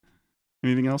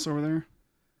Anything else over there?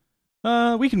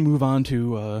 We can move on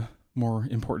to more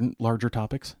important, larger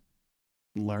topics.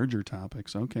 Larger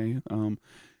topics. Okay.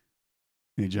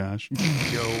 Hey, Josh.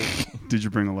 Yo. Did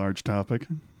you bring a large topic?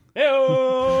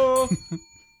 Ew.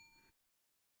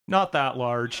 Not that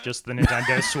large, just the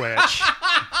Nintendo Switch.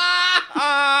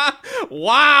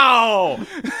 Wow!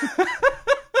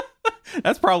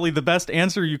 That's probably the best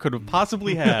answer you could have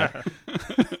possibly had. Welcome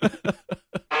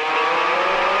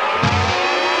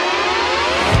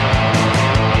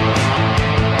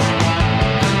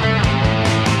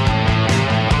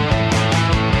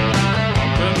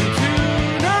to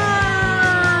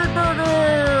Nerd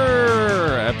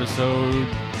Burger, episode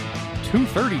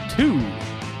 232.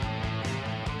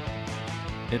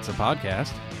 It's a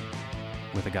podcast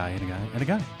with a guy and a guy and a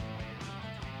guy.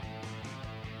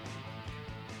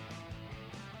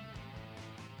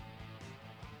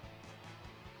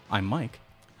 I'm Mike.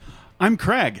 I'm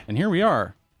Craig. And here we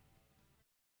are.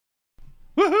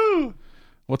 Woohoo!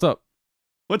 What's up?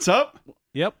 What's up?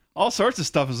 Yep. All sorts of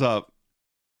stuff is up.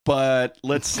 But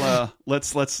let's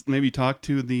maybe talk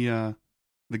to the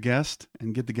guest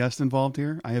and get the guest involved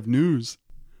here. I have news.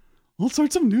 All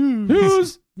sorts of news.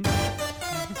 News.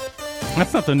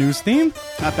 That's not the news theme.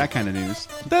 Not that kind of news.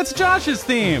 That's Josh's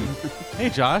theme. Hey,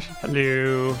 Josh.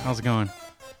 Hello. How's it going?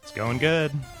 It's going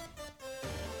good.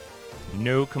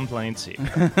 No complaints here.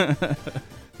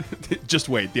 Just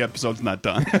wait. The episode's not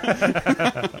done.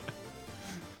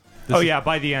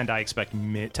 By the end, I expect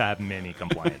to have many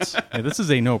complaints. Hey, this is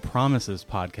a no promises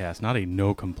podcast, not a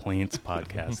no complaints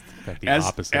podcast. In fact, the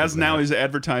opposite. As of now that. is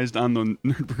advertised on the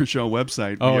Nerd Burger Show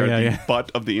website. We are the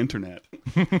butt of the internet.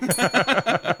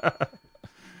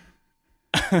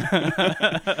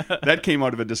 That came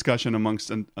out of a discussion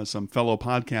amongst some fellow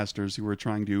podcasters who were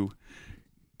trying to.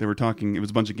 They were talking. It was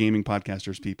a bunch of gaming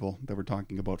podcasters people that were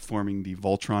talking about forming the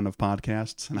Voltron of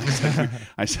podcasts, and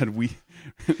I said,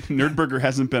 Nerd Burger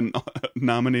hasn't been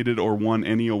nominated or won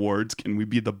any awards. Can we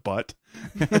be the butt?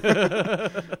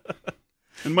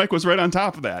 And Mike was right on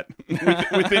top of that.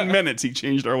 Within minutes, he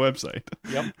changed our website.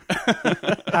 Yep.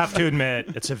 I have to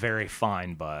admit, it's a very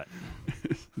fine butt.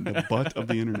 The butt of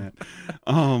the internet.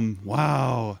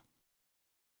 Wow.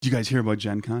 Did you guys hear about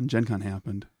Gen Con? Gen Con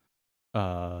happened.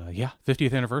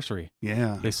 50th anniversary.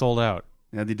 Yeah. They sold out.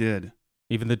 Yeah, they did.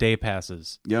 Even the day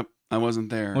passes. Yep. I wasn't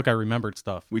there. Look, I remembered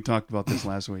stuff. We talked about this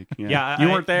last week. Yeah. Yeah, You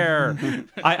weren't there.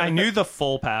 I knew the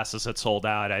full passes had sold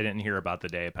out. I didn't hear about the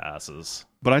day passes.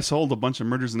 But I sold a bunch of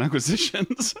Murders and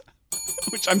Acquisitions,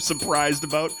 which I'm surprised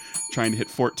about. Trying to hit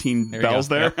 14 bells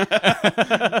there.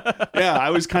 Yep. Yeah,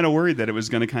 I was kind of worried that it was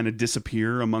going to kind of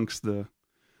disappear amongst the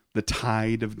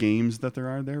tide of games that there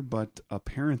are there. But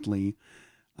apparently,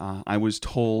 I was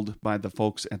told by the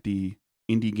folks at the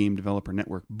Indie Game Developer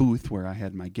Network booth where I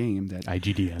had my game, that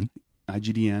IGDN,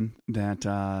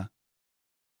 that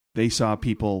they saw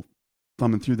people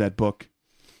thumbing through that book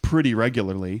pretty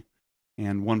regularly.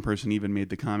 And one person even made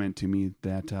the comment to me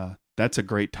that that's a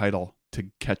great title to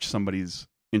catch somebody's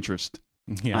interest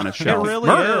on a shelf. It really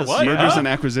is. Murders and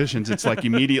Acquisitions. It's like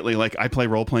immediately like, I play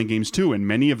role-playing games too, and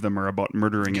many of them are about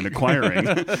murdering and acquiring.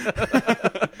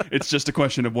 It's just a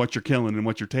question of what you're killing and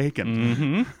what you're taking.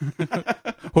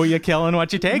 Mm-hmm. Who you killing,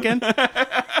 what you taking?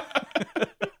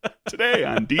 Today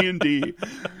on D&D.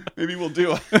 Maybe we'll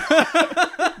do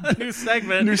a new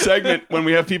segment when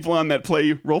we have people on that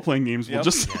play role-playing games. We'll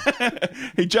just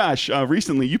Hey Josh,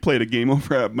 recently you played a game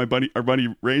over at our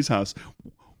buddy Ray's house.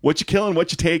 What you killing,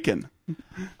 what you taking?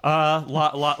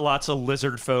 Lots of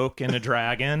lizard folk and a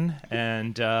dragon,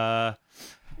 and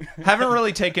haven't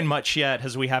really taken much yet,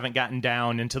 as we haven't gotten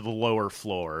down into the lower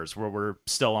floors, where we're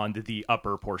still on to the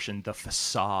upper portion, the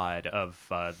facade of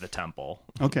the temple.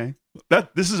 Okay.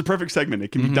 This is a perfect segment.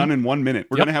 It can be done in 1 minute.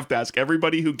 We're going to have to ask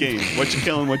everybody who games, what you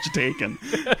killing, what you taking.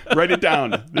 Write it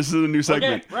down. This is a new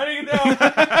segment. Okay, writing it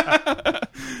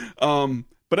down.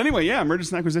 But anyway, yeah,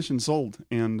 Murders and Acquisitions sold.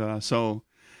 And so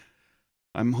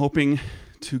I'm hoping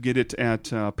to get it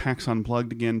at PAX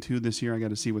Unplugged again, too, this year. I got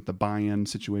to see what the buy-in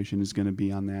situation is going to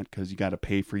be on that, because you got to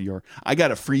pay for I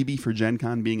got a freebie for Gen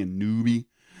Con, being a newbie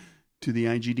to the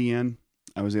IGDN.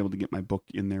 I was able to get my book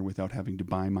in there without having to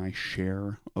buy my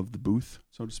share of the booth,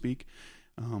 so to speak,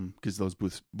 because those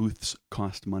booths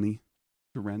cost money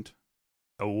to rent.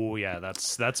 Oh, yeah,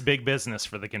 that's big business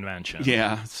for the convention.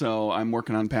 Yeah, so I'm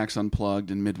working on PAX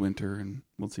Unplugged in midwinter, and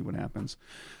we'll see what happens.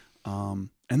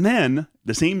 And then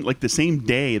the same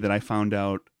day that I found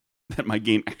out that my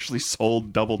game actually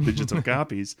sold double digits of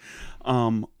copies,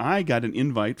 I got an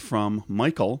invite from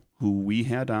Michael, who we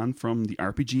had on from the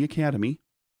RPG Academy,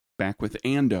 back with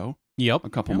Ando a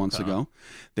couple months ago.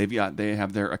 They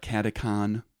have their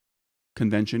Acadicon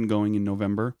convention going in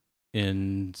November.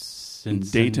 in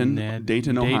Dayton,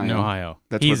 Ohio. Ohio.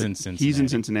 He's in Cincinnati. He's in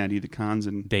Cincinnati. The con's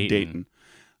in Dayton.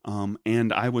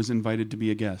 And I was invited to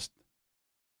be a guest.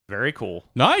 Very cool.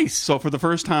 Nice. So for the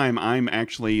first time, I'm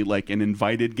actually like an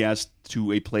invited guest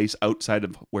to a place outside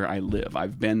of where I live.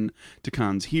 I've been to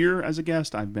cons here as a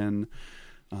guest. I've been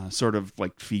sort of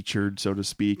like featured, so to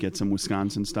speak, at some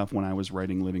Wisconsin stuff when I was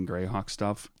writing Living Greyhawk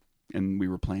stuff, and we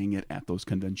were playing it at those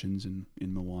conventions in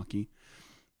Milwaukee.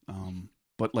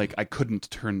 But like I couldn't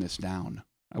turn this down.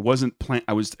 I wasn't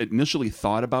I was initially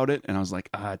thought about it, and I was like,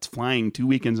 it's flying 2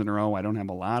 weekends in a row. I don't have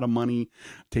a lot of money,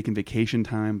 taking vacation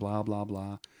time, blah blah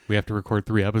blah. We have to record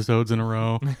 3 episodes in a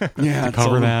row. Yeah, to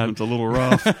cover that. It's a little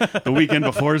rough. The weekend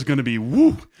before is going to be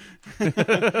woo.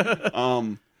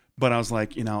 But I was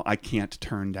like, I can't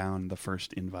turn down the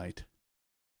first invite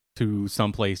To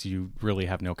someplace you really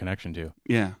have no connection to.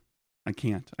 Yeah, I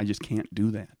can't. I just can't do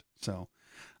that. So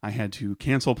I had to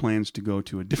cancel plans to go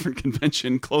to a different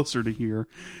convention closer to here,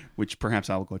 which perhaps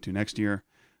I will go to next year,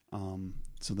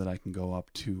 so that I can go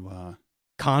up to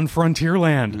Con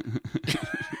Frontierland.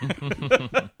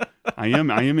 I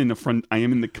am in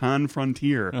the con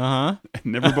frontier.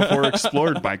 Never before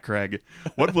explored by Craig.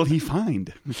 What will he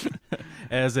find?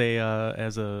 As an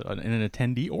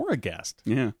attendee or a guest.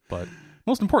 Yeah. But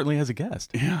most importantly, as a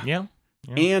guest. Yeah.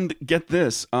 And get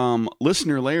this,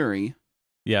 listener Larry,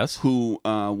 Yes. who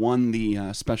won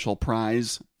the special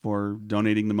prize for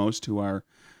donating the most to our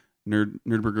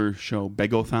Nerdburger show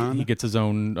Begothon. He gets his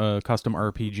own custom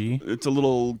RPG. It's a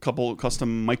little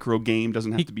custom micro game.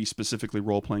 Doesn't have to be specifically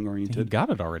role playing He oriented. got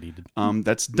it already.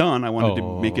 That's done. I wanted to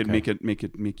okay.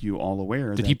 make you all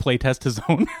aware. Did he play test his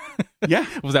own? Yeah.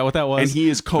 Was that what that was? And he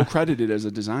is co-credited as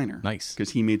a designer. Nice.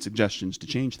 Because he made suggestions to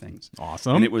change things.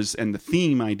 Awesome. And the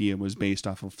theme idea was based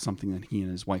off of something that he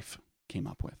and his wife came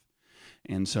up with.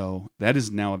 And so that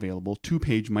is now available.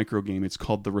 2-page micro game. It's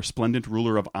called The Resplendent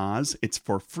Ruler of Oz. It's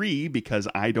for free because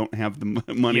I don't have the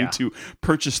money to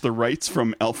purchase the rights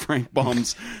from L. Frank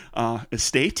Baum's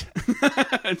estate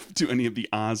to any of the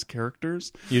Oz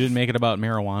characters. You didn't make it about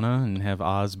marijuana and have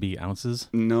Oz be ounces?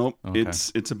 Nope. Okay.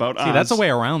 It's about Oz. See, that's a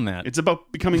way around that. It's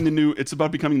about becoming the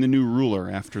new ruler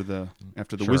after the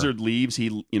wizard leaves. He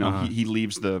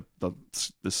leaves the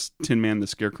Tin Man, the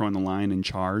Scarecrow, and the Lion in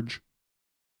charge.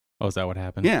 Oh, is that what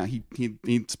happened? Yeah, he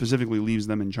specifically leaves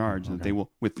them in charge. That they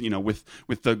will with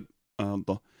the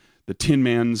Tin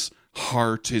Man's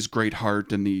heart, his great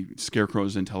heart, and the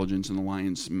Scarecrow's intelligence and the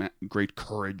Lion's great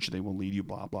courage. They will lead you.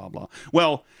 Blah blah blah.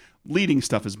 Well, leading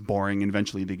stuff is boring. And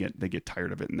eventually, they get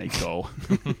tired of it and they go.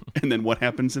 And then what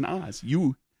happens in Oz?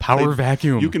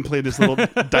 Vacuum. You can play this little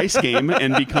dice game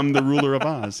and become the ruler of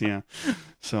Oz. Yeah.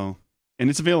 So, and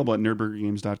it's available at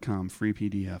nerdburgergames.com. Free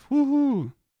PDF.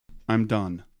 Woohoo! I'm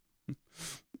done.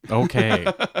 Okay.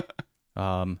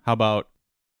 How about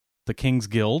the King's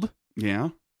Guild? Yeah.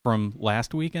 From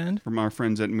last weekend? From our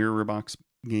friends at Mirrorbox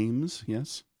Games,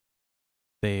 yes.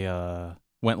 They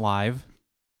went live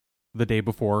the day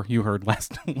before you heard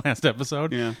last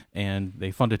episode. Yeah. And they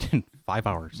funded it in 5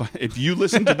 hours. But if you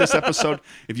listen to this episode,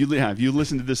 if you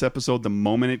listened to this episode, the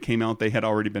moment it came out, they had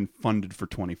already been funded for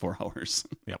 24 hours.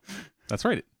 Yep. That's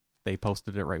right. They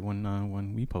posted it right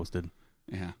when we posted.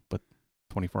 Yeah. But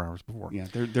 24 hours before. Yeah,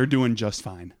 they're doing just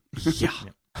fine. Yeah.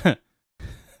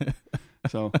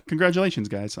 So, congratulations,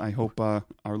 guys. I hope our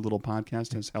little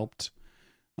podcast has helped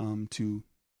to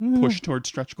push towards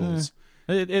stretch goals.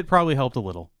 It probably helped a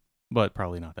little, but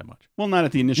probably not that much. Well, not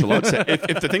at the initial outset.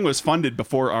 If the thing was funded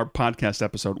before our podcast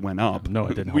episode went up, no,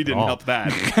 it didn't. We didn't help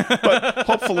that. But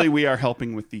hopefully, we are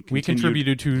helping with the. We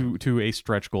contributed to a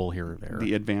stretch goal here or there.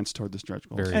 The advance toward the stretch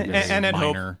goals. Very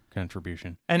minor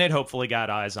contribution. And it hopefully got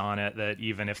eyes on it that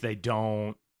even if they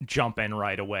don't jump in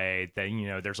right away,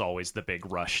 that there's always the big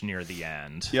rush near the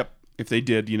end. Yep. If they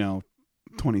did,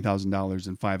 $20,000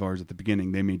 in 5 hours at the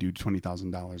beginning, they may do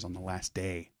 $20,000 on the last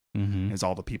day. Mm-hmm. As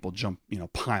all the people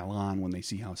pile on when they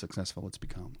see how successful it's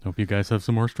become. Hope you guys have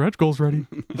some more stretch goals ready.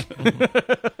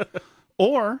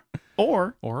 or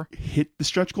hit the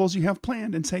stretch goals you have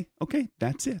planned and say, okay,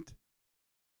 that's it.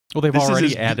 Well, they've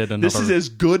already added another. This is as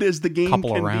good as the game couple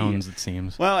can of rounds, be. It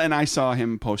seems. Well, and I saw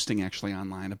him posting actually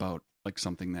online about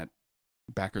something that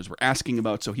backers were asking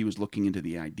about, so he was looking into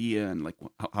the idea and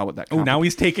how would that. Oh, now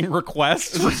he's taking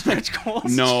requests for stretch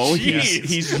goals. No,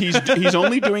 he's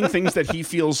only doing things that he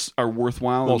feels are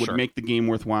worthwhile and would make the game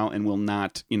worthwhile and will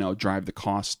not drive the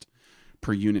cost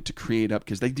per unit to create up,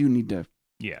 because they do need to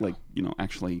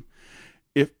actually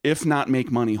if not make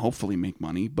money, hopefully make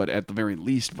money, but at the very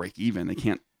least break even. They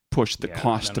can't push the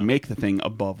cost to make the thing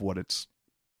above what it's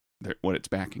what it's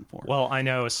backing for. Well, I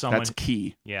know as someone. That's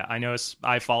key. Yeah, I know.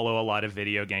 I follow a lot of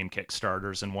video game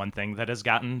Kickstarters, and one thing that has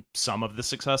gotten some of the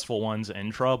successful ones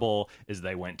in trouble is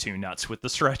they went too nuts with the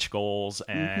stretch goals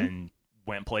and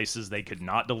went places they could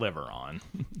not deliver on.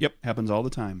 Yep, happens all the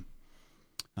time.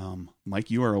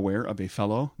 Mike, you are aware of a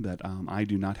fellow that I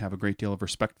do not have a great deal of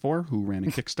respect for, who ran a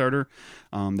Kickstarter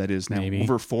that is now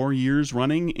over 4 years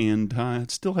running, and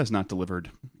it still has not delivered,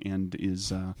 and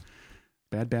is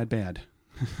bad.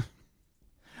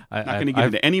 Not going to get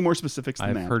into any more specifics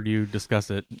than that. I've heard you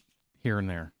discuss it here and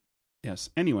there.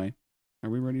 Yes. Anyway, are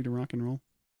we ready to rock and roll?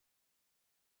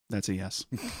 That's a yes.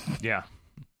 Yeah.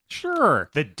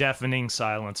 Sure. The deafening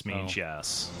silence means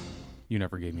yes. You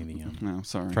never gave me the No,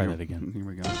 sorry. Try that again. Here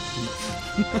we go.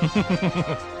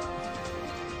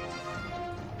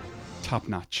 Top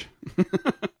notch.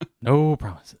 No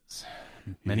promises.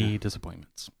 Many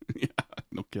disappointments. Yeah,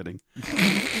 no kidding.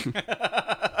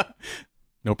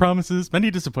 No promises, many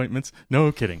disappointments.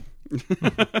 No kidding.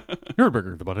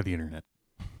 Nerdburger, the butt of the internet.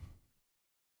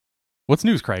 What's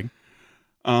news, Craig?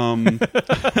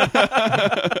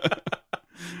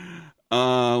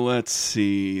 Let's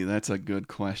see. That's a good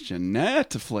question.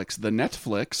 Netflix. The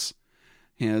Netflix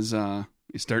is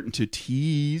starting to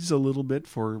tease a little bit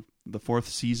for the 4th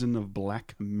season of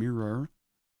Black Mirror.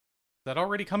 Is that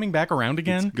already coming back around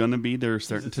again? It's gonna be. They're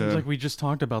starting to. Seems like we just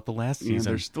talked about the last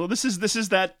season. Well, this is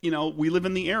that, we live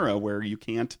in the era where you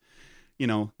can't,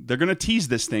 they're gonna tease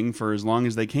this thing for as long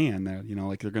as they can.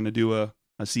 Like they're gonna do a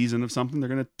season of something. They're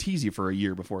gonna tease you for a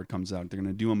year before it comes out. They're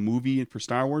gonna do a movie for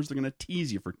Star Wars. They're gonna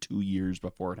tease you for 2 years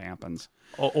before it happens.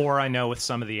 Or I know with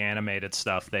some of the animated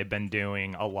stuff, they've been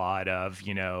doing a lot of,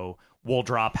 we'll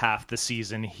drop half the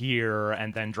season here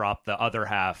and then drop the other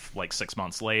half like 6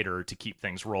 months later to keep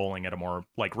things rolling at a more,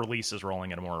 like releases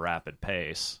rolling at a more rapid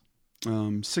pace.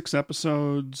 6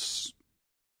 episodes.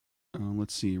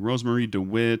 Let's see. Rosemary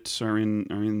DeWitt is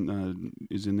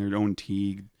in their own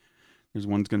Teague. There's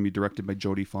one's going to be directed by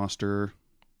Jodie Foster.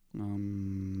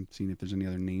 Seeing if there's any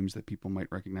other names that people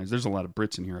might recognize. There's a lot of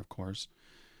Brits in here, of course.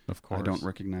 Of course. I don't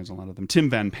recognize a lot of them. Tim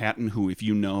Van Patten, who, if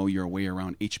you know your way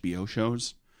around HBO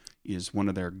shows, is one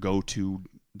of their go-to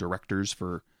directors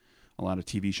for a lot of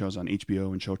TV shows on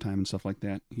HBO and Showtime and stuff like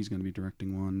that. He's going to be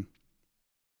directing one.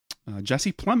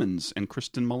 Jesse Plemons and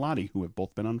Kristen Milotti, who have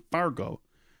both been on Fargo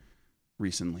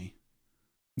recently.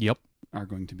 Yep. Are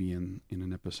going to be in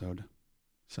an episode.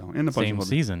 So, and a bunch same of other,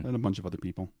 season. And a bunch of other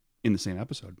people in the same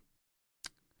episode.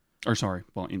 Or sorry,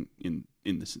 well, in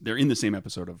this, they're in the same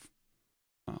episode of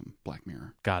Black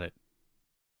Mirror. Got it.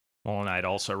 Well, and I'd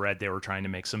also read they were trying to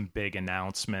make some big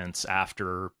announcements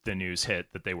after the news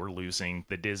hit that they were losing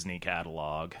the Disney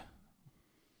catalog.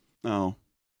 Oh,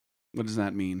 what does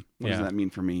that mean? What does that mean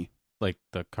for me? Like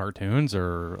the cartoons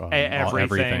or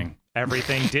everything?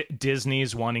 Everything.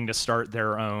 Disney's wanting to start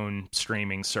their own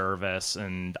streaming service,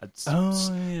 and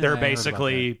they're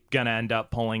basically going to end up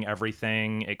pulling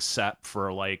everything except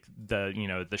for like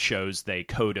the shows they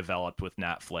co-developed with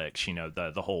Netflix.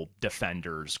 The whole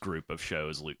Defenders group of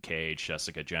shows: Luke Cage,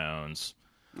 Jessica Jones,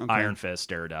 Iron Fist,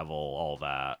 Daredevil, all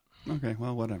that. Okay,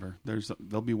 well, whatever.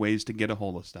 There'll be ways to get a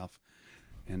hold of stuff.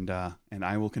 And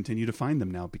I will continue to find them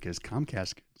now because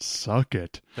Comcast can suck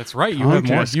it. That's right. You have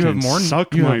more. You have more.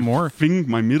 Suck you my have more.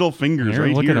 My middle fingers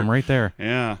right look here. Look at them right there.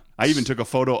 Yeah, I even took a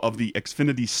photo of the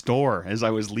Xfinity store as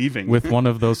I was leaving with one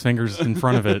of those fingers in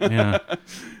front of it. Yeah.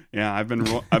 Yeah, I've been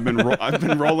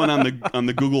rolling on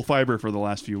the Google Fiber for the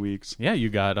last few weeks. Yeah, you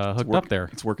got hooked up there.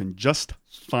 It's working just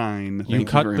fine. You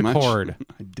cut the cord.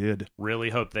 I did. Really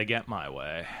hope they get my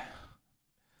way.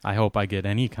 I hope I get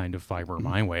any kind of fiber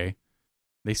my way.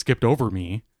 They skipped over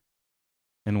me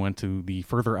and went to the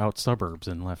further out suburbs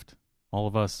and left all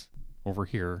of us over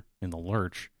here in the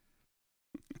lurch.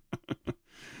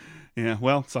 Yeah,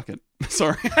 well, suck it.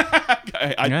 Sorry.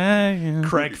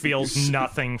 Craig feels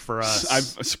nothing for us. I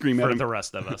scream at him. The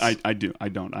rest of us. I do. I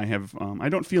don't. I have. I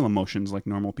don't feel emotions like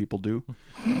normal people do.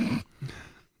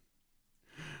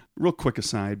 Real quick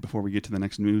aside before we get to the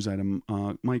next news item.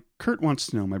 Kurt wants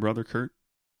to know. My brother Kurt.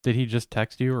 Did he just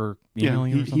text you or email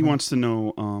you? Or something? He wants to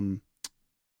know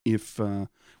if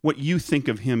what you think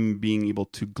of him being able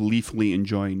to gleefully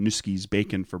enjoy Nuski's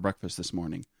bacon for breakfast this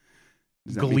morning.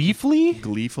 Gleefully?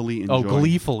 Gleefully enjoy. Oh,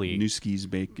 gleefully. Nuski's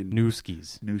bacon.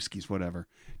 Nuski's, whatever.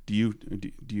 Do you?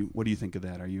 What do you think of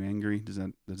that? Are you angry? Does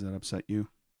that upset you?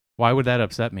 Why would that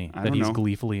upset me? I that don't he's know.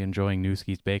 Gleefully enjoying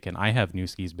Nuski's bacon. I have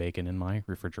Nuski's bacon in my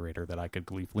refrigerator that I could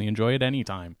gleefully enjoy at any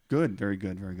time. Good, very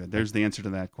good, very good. There's the answer to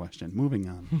that question. Moving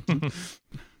on.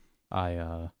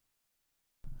 I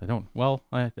don't. Well,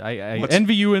 I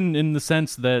envy you in the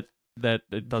sense that that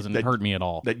it doesn't That- hurt me at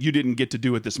all. that you didn't get to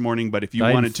do it this morning, but if you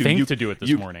I wanted to, think you to do it this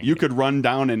you, morning. you could run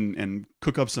down and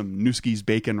cook up some Newski's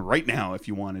bacon right now if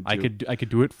you wanted to. I could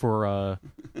do it for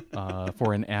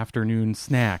an afternoon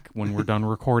snack when we're done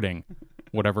recording,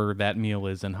 whatever that meal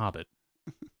is in Hobbit.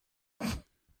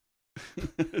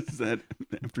 Is that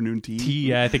afternoon tea? Tea,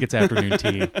 yeah, I think it's afternoon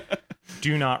tea.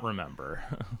 Do not remember.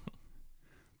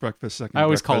 Breakfast, second I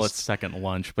always call it breakfast. second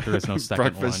lunch, but there is no second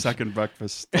Breakfast, lunch. second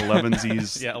breakfast,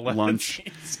 11Z's Yeah, lunch,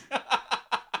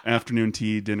 afternoon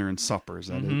tea, dinner, and supper. Is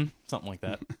that it? Something like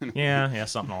that. Yeah,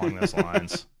 something along those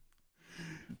lines.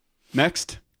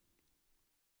 Next,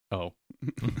 Oh.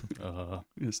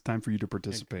 it's time for you to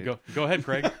participate. Go ahead,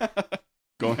 Craig.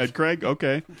 Go ahead, Craig.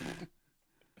 Okay.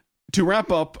 To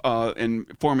wrap up and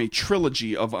form a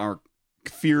trilogy of our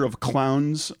Fear of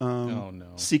Clowns Oh,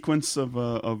 no. sequence of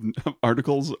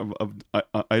articles of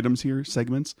items here,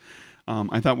 segments,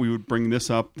 I thought we would bring this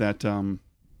up that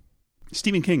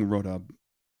Stephen King wrote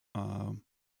a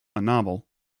novel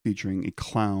featuring a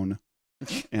clown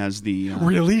as the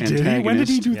Really? Did he? When did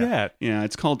he antagonist. do Yeah. that? Yeah,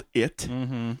 it's called It.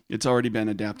 Mm-hmm. It's already been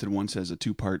adapted once as a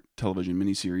 2-part television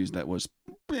miniseries that was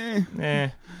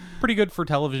Pretty good for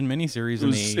television miniseries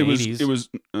in the 80s. It was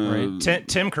right?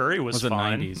 Tim Curry was it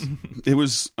fun. 90s? It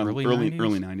was Early early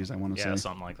 90s? 90s, I want to Yeah, say.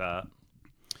 something like that.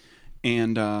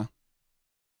 And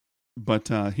but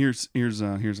here's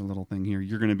a little thing here.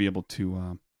 You're going to be able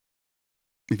to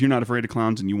if you're not afraid of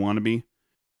clowns and you want to be,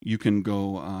 you can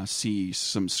go see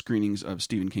some screenings of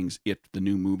Stephen King's It, the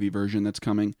new movie version that's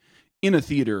coming in a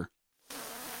theater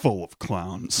full of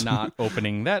clowns. Not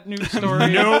opening that news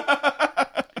story. Nope.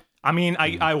 I mean,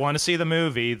 I want to see the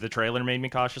movie. The trailer made me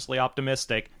cautiously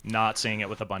optimistic. Not seeing it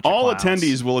with a bunch All of clowns.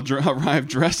 attendees will arrive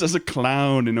dressed as a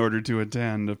clown in order to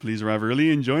attend. Please arrive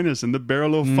early and join us in the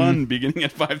Barrel of Fun beginning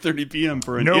at 5:30 p.m.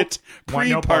 for an Nope. It Want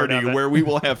no part pre-party of it. where we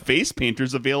will have face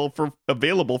painters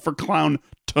available for clown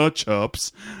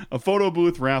touch-ups, a photo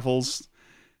booth, raffles,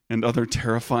 and other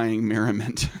terrifying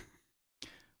merriment.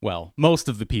 Well, most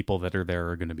of the people that are there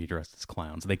are going to be dressed as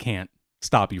clowns. They can't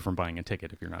stop you from buying a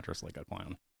ticket if you're not dressed like a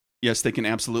clown. Yes, they can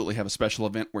absolutely have a special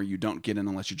event where you don't get in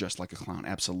unless you're dressed like a clown.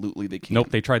 Absolutely, they can. Nope,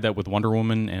 they tried that with Wonder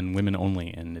Woman and women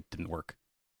only, and it didn't work.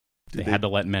 They had to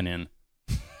let men in.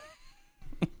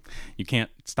 You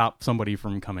can't stop somebody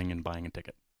from coming and buying a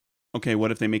ticket. Okay,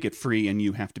 what if they make it free and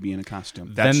you have to be in a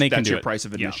costume? Then That's, they can that's do your it. price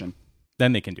of Yeah. admission.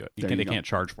 Then they can do it. There They you go. can't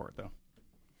charge for it, though.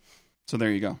 So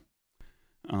there you go.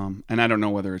 And I don't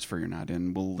know whether it's free or not,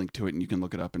 and we'll link to it, and you can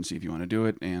look it up and see if you want to do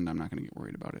it, and I'm not going to get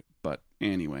worried about it. But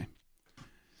anyway.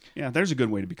 Yeah, there's a good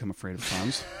way to become afraid of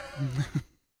clowns.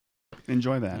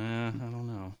 Enjoy that. I don't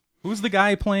know. Who's the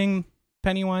guy playing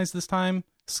Pennywise this time?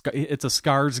 It's a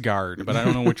Skarsgård, but I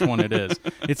don't know which one it is.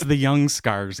 It's the young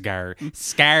Skarsgård.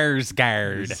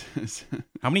 Skarsgård.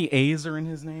 How many A's are in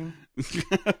his name?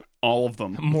 All of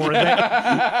them. More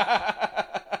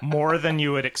than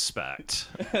you would expect.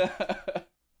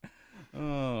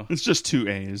 Oh. It's just 2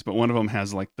 A's, but one of them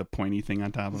has like the pointy thing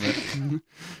on top of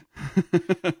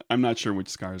it. I'm not sure which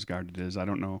Skarsgård it is. I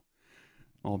don't know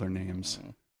all their names.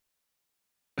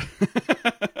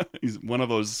 He's one of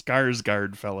those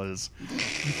Skarsgård fellas.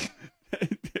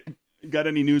 Got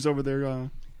any news over there,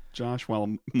 Josh,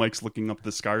 while Mike's looking up the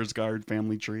Skarsgård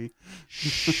family tree?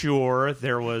 Sure,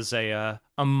 there was a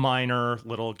minor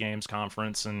little games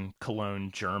conference in Cologne,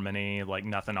 Germany, like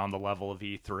nothing on the level of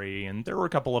E3, and there were a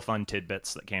couple of fun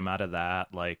tidbits that came out of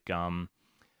that, like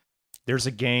there's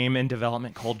a game in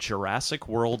development called Jurassic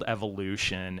World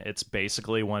Evolution. It's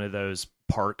basically one of those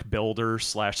park builders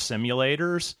 /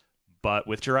 simulators, but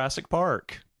with Jurassic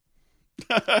Park.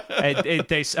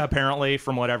 They apparently,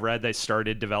 from what I've read, they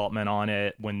started development on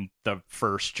it when the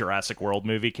first Jurassic World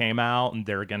movie came out, and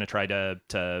they're going to try to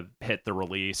hit the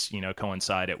release,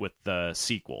 coincide it with the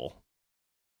sequel.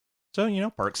 So,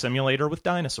 park simulator with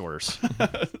dinosaurs.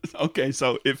 Okay,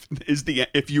 so if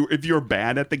you're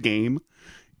bad at the game,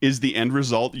 is the end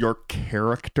result your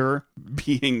character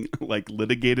being like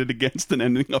litigated against and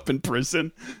ending up in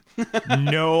prison?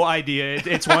 No idea.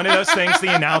 It's one of those things,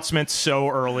 the announcement's so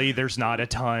early, there's not a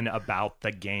ton about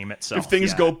the game itself. If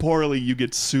things yet. go poorly, you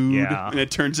get sued, Yeah. and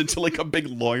it turns into like a big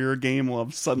lawyer game.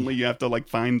 Well, suddenly you have to like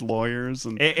find lawyers,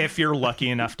 and If you're lucky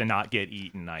enough to not get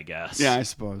eaten, I guess. yeah, I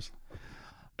suppose.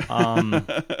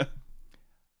 The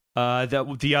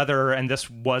other, and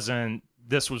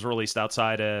this was released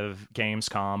outside of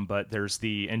Gamescom, but there's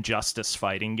the Injustice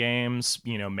fighting games,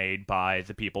 made by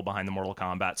the people behind the Mortal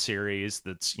Kombat series.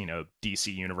 That's,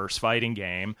 DC Universe fighting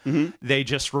game. Mhm. They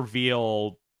just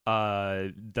revealed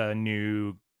the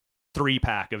new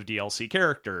 3-pack of DLC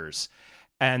characters.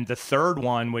 And the third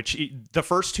one, which the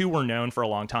first two were known for a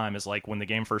long time, is like when the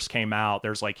game first came out,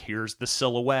 there's like, here's the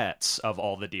silhouettes of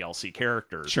all the DLC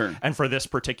characters. Sure. And for this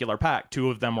particular pack, two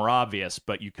of them were obvious,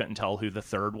 but you couldn't tell who the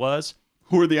third was.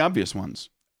 Who are the obvious ones?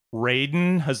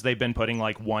 Raiden, has they been putting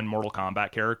like one Mortal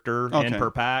Kombat character in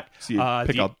per pack.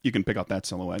 So you can pick out that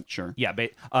silhouette, sure. Yeah,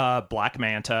 Black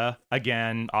Manta,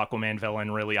 again, Aquaman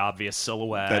villain, really obvious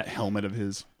silhouette. That helmet of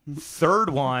his. Third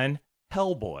one,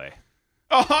 Hellboy.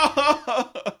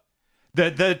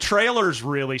 The trailer's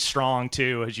really strong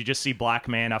too, as you just see Black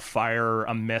Manta fire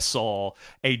a missile,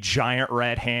 a giant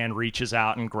red hand reaches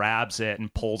out and grabs it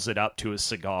and pulls it up to a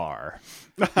cigar.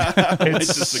 It's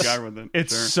a cigar with it.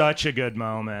 It's sure. such a good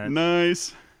moment.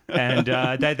 Nice. And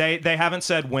they haven't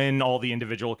said when all the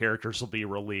individual characters will be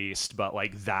released, but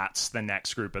like that's the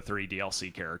next group of 3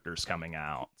 DLC characters coming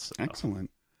out. So. Excellent.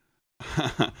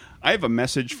 I have a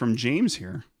message from James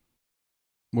here.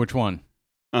 Which one?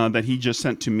 That he just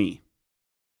sent to me.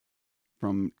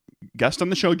 From guest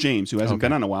on the show, James, who hasn't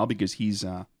been on a while because he's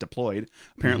deployed.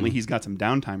 Apparently, he's got some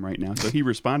downtime right now. So he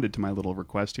responded to my little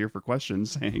request here for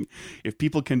questions, saying, if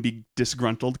people can be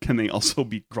disgruntled, can they also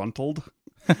be gruntled?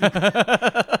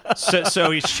 So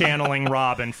he's channeling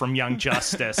Robin from Young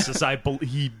Justice, as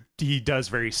he does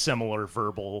very similar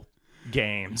verbal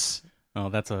games. Oh,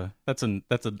 that's an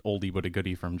oldie but a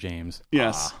goodie from James.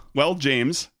 Yes. Well,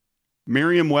 James,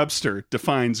 Merriam-Webster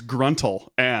defines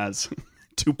gruntle as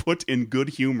to put in good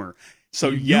humor. So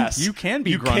yes, you can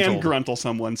be you gruntled. can gruntle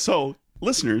someone. So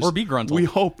listeners, or be gruntled. We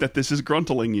hope that this is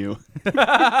gruntling you.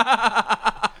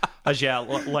 Yeah,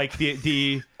 like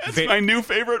the That's my new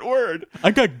favorite word.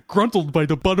 I got gruntled by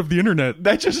the butt of the internet.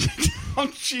 That just oh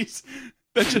jeez.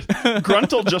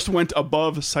 Gruntle just went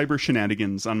above cyber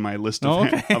shenanigans on my list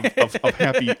of, of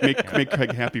happy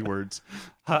make happy words.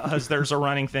 There's a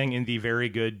running thing in the very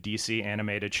good DC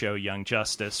animated show Young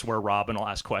Justice where Robin will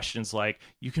ask questions like,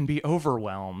 you can be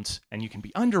overwhelmed and you can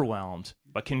be underwhelmed,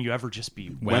 but can you ever just be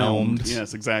whelmed?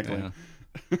 Yes, exactly.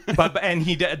 Yeah. And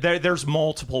there's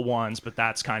multiple ones, but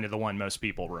that's kind of the one most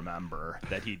people remember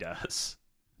that he does.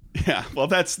 Yeah, well,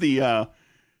 that's the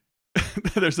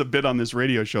there's a bit on this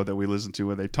radio show that we listen to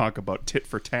where they talk about tit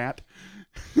for tat.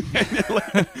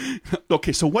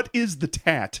 Okay, so what is the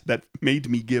tat that made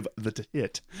me give the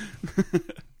tit?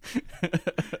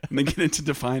 And they get into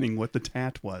defining what the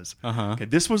tat was. Okay,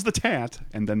 this was the tat,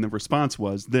 and then the response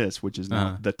was this, which is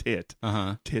now the tit.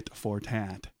 Tit for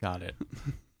tat. Got it.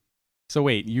 So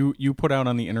wait, you put out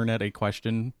on the internet a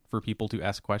question for people to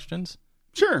ask questions?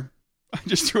 Sure. I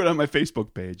just threw it on my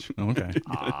Facebook page. Okay.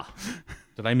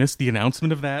 Did I miss the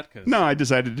announcement of that? No, I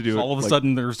decided to do it. All of a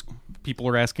sudden, there's people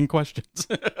are asking questions.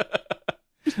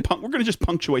 We're going to just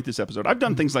punctuate this episode. I've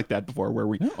done things like that before, where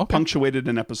we punctuated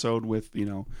an episode with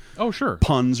sure,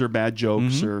 puns or bad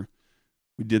jokes, or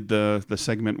we did the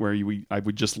segment where I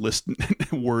would just list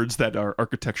words that are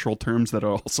architectural terms that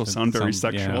also sound very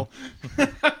sexual,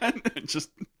 and just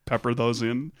pepper those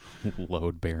in.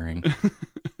 Load bearing.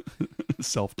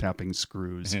 Self-tapping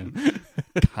screws,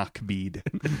 cock bead,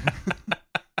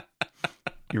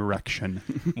 erection.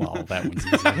 Well, that one's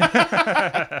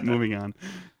easy. Moving on.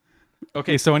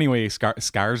 Okay, so anyway,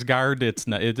 Skarsgård,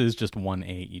 it is just one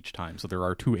A each time, so there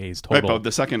are 2 A's total. Right, but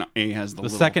the second A has the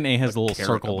second A has a little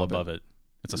circle above it.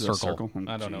 It's a circle. Oh,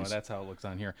 I don't know. That's how it looks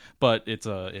on here, but it's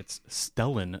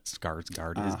Stellan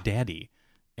Skarsgård, his daddy.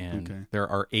 And there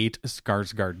are 8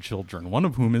 Skarsgård children, one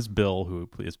of whom is Bill, who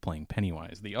is playing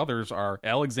Pennywise. The others are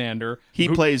Alexander. He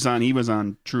was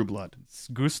on True Blood.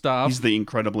 Gustav. He's the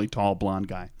incredibly tall blonde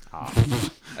guy.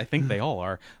 I think they all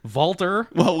are. Walter.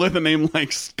 Well, with a name like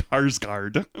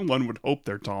Skarsgård, one would hope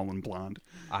they're tall and blonde.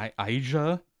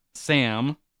 Ija,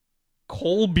 Sam,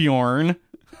 Kolbjorn.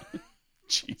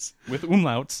 Jeez. With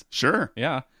umlauts. Sure.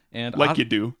 Yeah. And like you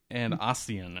do. And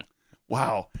Ossian.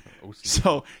 Wow.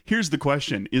 So here's the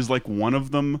question. Is like one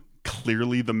of them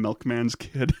clearly the milkman's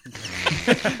kid?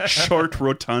 Short,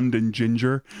 rotund, and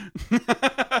ginger?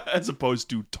 As opposed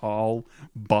to tall,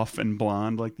 buff, and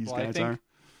blonde like these guys are?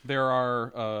 There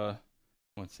are,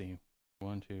 let's see,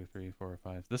 1, 2, 3, 4,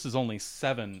 5. This is only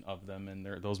 7 of them, and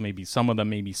some of them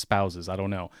may be spouses. I don't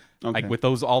know. Okay. Like with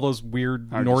all those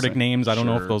weird Nordic names, I don't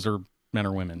know if those are men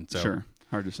or women. So. Sure.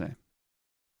 Hard to say.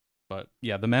 But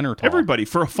yeah, the men are tall. Everybody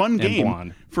for a fun game.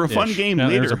 Blonde. For a fun game no,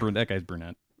 later. That guy's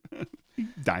brunette. He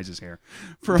dyes his hair.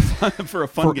 For a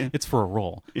fun game. It's for a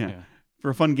role. Yeah. For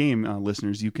a fun game,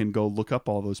 listeners, you can go look up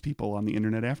all those people on the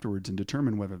internet afterwards and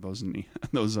determine whether those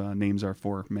names are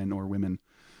for men or women.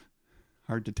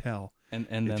 Hard to tell. And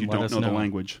if then you don't know the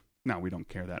language. No, we don't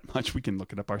care that much. We can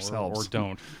look it up ourselves. Or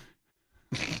don't.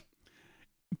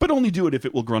 But only do it if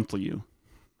it will gruntle you.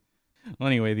 Well,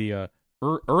 anyway, the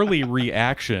early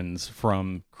reactions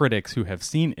from critics who have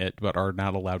seen it but are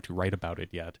not allowed to write about it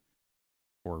yet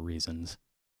for reasons,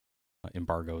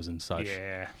 embargoes and such,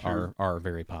 Yeah. are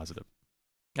very positive.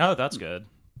 Oh, that's good.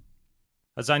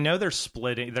 As I know they're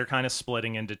kind of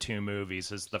splitting into two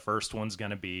movies. As the first one's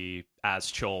going to be as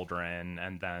children,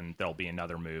 and then there'll be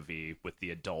another movie with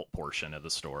the adult portion of the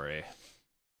story.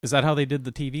 Is that how they did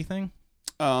the TV thing?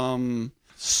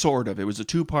 Sort of. It was a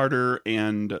two-parter,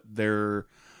 and they're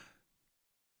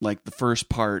like the first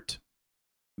part,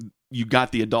 you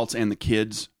got the adults and the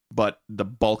kids, but the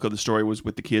bulk of the story was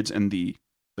with the kids, and the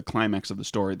climax of the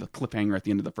story, the cliffhanger at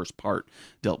the end of the first part,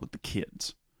 dealt with the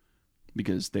kids.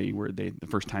 Because the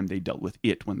first time they dealt with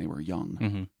it when they were young,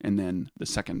 Mm-hmm. and then the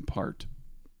second part,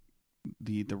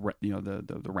 the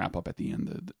wrap up at the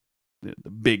end, the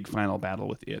big final battle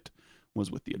with it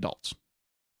was with the adults,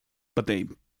 but they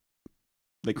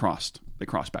crossed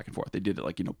back and forth. They did it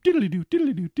like diddly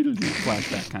doo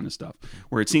flashback kind of stuff.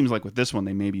 Where it seems like with this one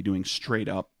they may be doing straight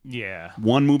up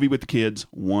one movie with the kids,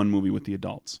 one movie with the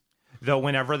adults. Though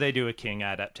whenever they do a King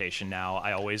adaptation now,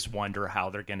 I always wonder how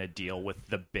they're going to deal with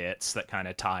the bits that kind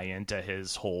of tie into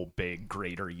his whole big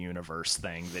greater universe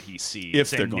thing that he sees If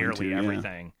they're in going nearly to,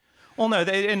 everything. Well, no,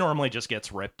 it normally just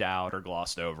gets ripped out or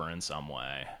glossed over in some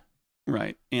way.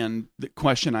 Right. And the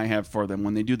question I have for them,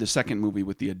 when they do the second movie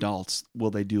with the adults, will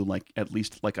they do like at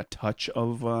least like a touch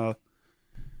of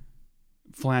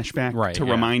flashback to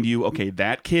remind you, okay,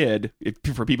 that kid,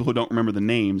 for people who don't remember the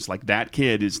names, like that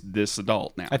kid is this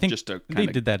adult now. I think just to they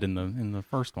did that in the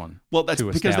first one. Well, that's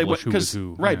because they went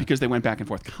right, because they went back and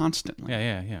forth constantly.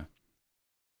 Yeah.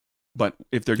 But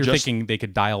if they're You're just thinking they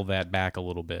could dial that back a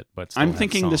little bit, but still I'm have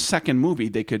thinking some. the second movie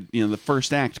they could, the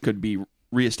first act could be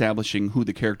reestablishing who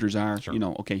the characters are. Sure.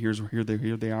 Okay, here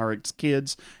they are as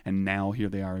kids, and now here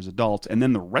they are as adults, and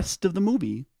then the rest of the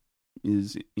movie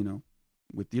is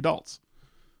with the adults.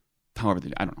 However,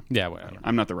 I don't know. Yeah, whatever.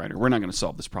 I'm not the writer. We're not going to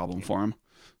solve this problem for him.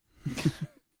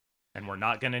 And we're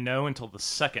not going to know until the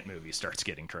second movie starts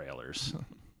getting trailers.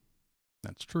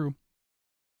 That's true.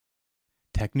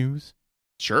 Tech news.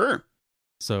 Sure.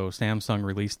 So Samsung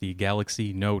released the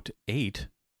Galaxy Note 8,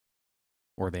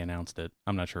 or they announced it.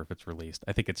 I'm not sure if it's released.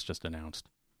 I think it's just announced.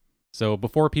 So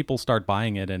before people start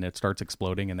buying it and it starts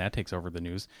exploding and that takes over the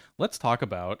news, let's talk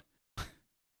about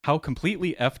how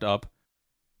completely effed up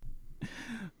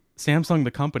Samsung,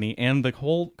 the company, and the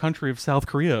whole country of South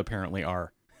Korea apparently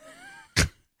are.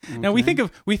 Okay. Now we think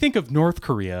of North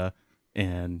Korea,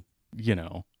 and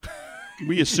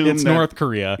we assume it's that, North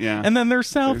Korea, yeah. and then there's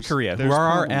South Korea, who there's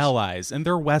are problems. our allies, and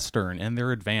they're Western, and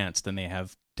they're advanced, and they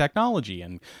have technology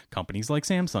and companies like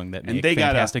Samsung that make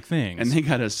fantastic things. And they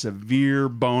got a severe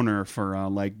boner for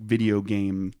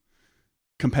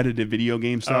competitive video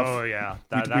game stuff. Oh yeah,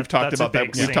 We've talked about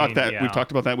that. We've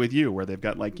talked about that with you, where they've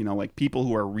got like people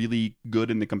who are really good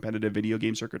in the competitive video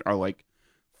game circuit are like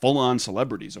full on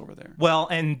celebrities over there. Well,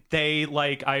 and they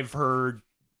I've heard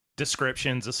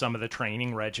descriptions of some of the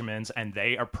training regimens, and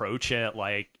they approach it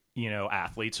like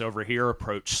athletes over here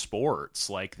approach sports.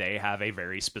 Like they have a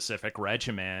very specific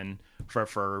regimen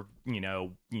for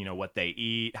what they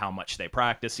eat, how much they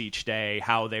practice each day,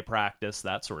 how they practice,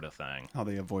 that sort of thing. How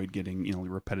they avoid getting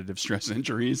repetitive stress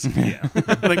injuries. Yeah.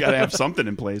 They got to have something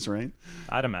in place, right?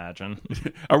 I'd imagine.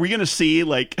 Are we going to see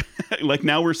like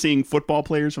now we're seeing football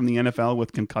players from the NFL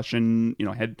with concussion,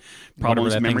 head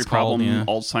problems, that memory thing's called, problem, yeah.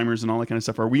 Alzheimer's, and all that kind of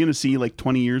stuff? Are we going to see like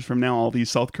 20 years from now all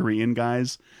these South Korean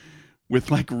guys with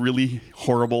like really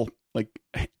horrible like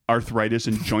arthritis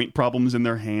and joint problems in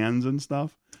their hands and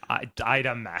stuff? I'd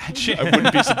imagine. I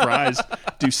wouldn't be surprised.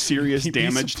 Do serious You'd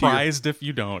damage be to your... surprised if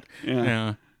you don't.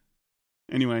 Yeah.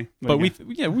 Anyway, But I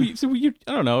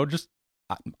don't know. Just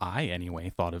I anyway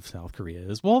thought of South Korea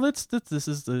as well. This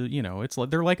is the it's like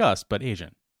they're like us but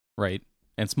Asian, right,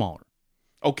 and smaller.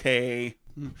 Okay.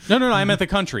 No, I meant the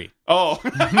country. Oh,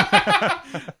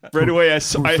 right away.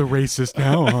 Who's the racist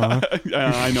now? Huh?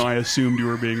 I know. I assumed you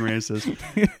were being racist.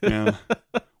 Yeah.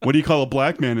 What do you call a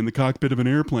black man in the cockpit of an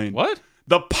airplane? What?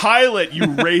 The pilot, you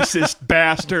racist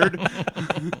bastard.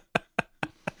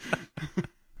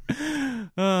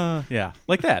 Yeah,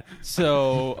 like that.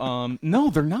 So, no,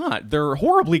 they're not. They're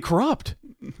horribly corrupt.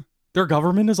 Their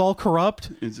government is all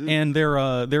corrupt, Is it? and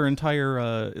their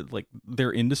entire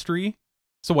their industry.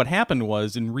 So what happened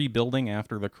was in rebuilding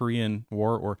after the Korean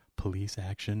War, or police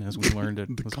action, as we learned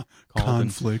it was called,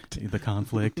 conflict. the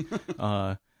conflict.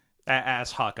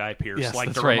 As Hawkeye Pierce Yes, like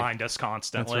that's to right. remind us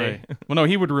constantly. That's right. Well, no,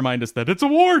 he would remind us that it's a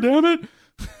war. Damn it.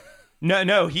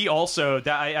 No. He also.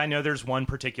 I know there's one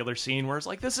particular scene where it's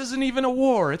like, this isn't even a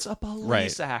war; it's a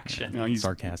police action. No, he's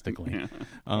Sarcastically. Yeah.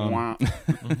 Um,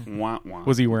 Wah, wah.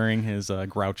 Was he wearing his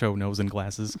Groucho nose and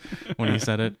glasses when he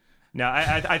said it? No,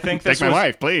 I think Take this my was.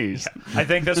 wife, please. I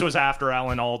think this was after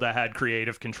Alan Alda had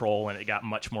creative control and it got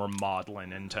much more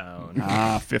maudlin in tone.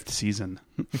 Fifth season.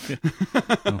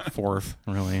 Fourth,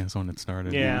 really, is when it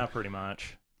started. Yeah, pretty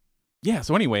much. Yeah,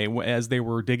 so anyway, as they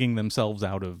were digging themselves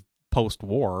out of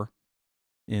post-war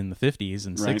in the 50s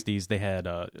and Right. 60s, they had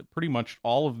pretty much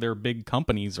all of their big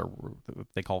companies are what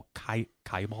they call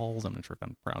Kaiballs. I'm not sure if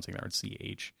I'm pronouncing that. It's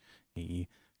C-H-A,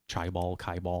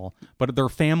 Chaibal, but they're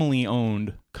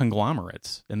family-owned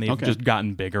conglomerates, and they've Okay. just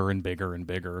gotten bigger and bigger and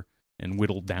bigger and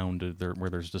whittled down to where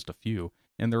there's just a few.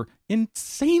 And they're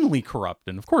insanely corrupt,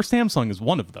 and of course Samsung is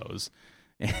one of those.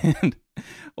 And,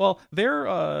 well,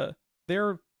 their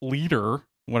leader,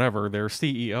 whatever, their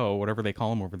CEO, whatever they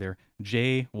call him over there,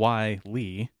 J.Y.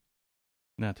 Lee,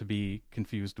 not to be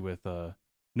confused with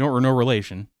no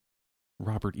relation,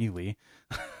 Robert E. Lee.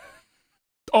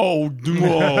 Oh,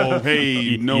 whoa.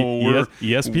 Hey, no. We're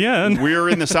ESPN. We're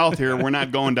in the South here. We're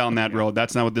not going down that road.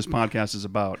 That's not what this podcast is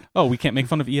about. Oh, we can't make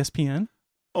fun of ESPN?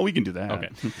 Oh, we can do that. Okay.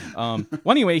 Well,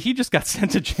 anyway, he just got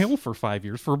sent to jail for 5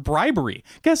 years for bribery.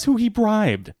 Guess who he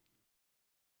bribed?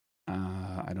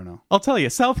 I don't know. I'll tell you,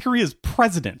 South Korea's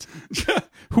president,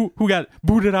 who got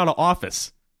booted out of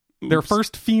office. Their Oops.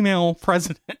 first female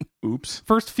president. Oops.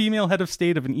 First female head of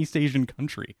state of an East Asian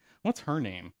country. What's her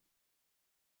name?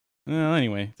 Well,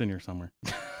 anyway, it's in here somewhere.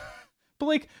 But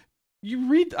like,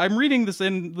 I'm reading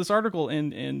this article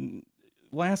in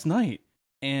last night,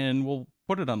 and we'll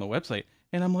put it on the website.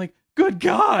 And I'm like, good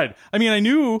God! I mean, I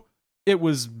knew it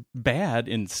was bad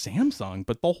in Samsung,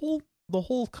 but the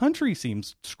whole country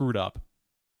seems screwed up,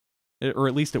 or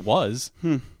at least it was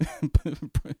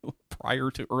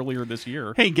prior to earlier this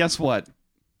year. Hey, guess what?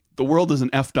 The world is an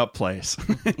effed up place.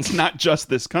 It's not just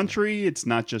this country. It's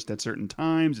not just at certain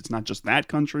times. It's not just that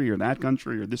country or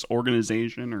this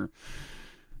organization or,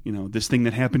 this thing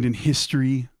that happened in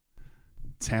history.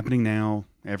 It's happening now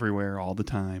everywhere all the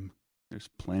time. There's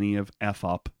plenty of F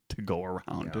up to go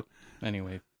around. Yeah.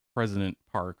 Anyway, President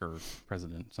Park or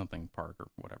President something Park or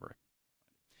whatever.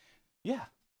 Yeah.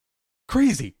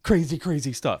 Crazy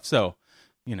stuff. So,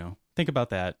 think about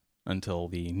that until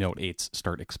the Note 8s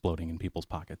start exploding in people's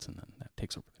pockets, and then that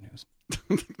takes over the news.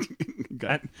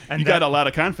 You got a lot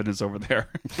of confidence over there.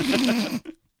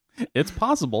 It's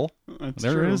possible. That's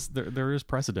There true. is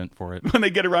precedent for it. When they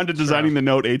get around to designing the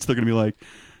Note 8s, they're going to be like,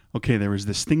 okay, there was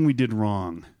this thing we did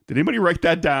wrong. Did anybody write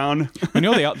that down? I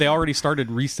know they already started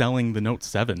reselling the Note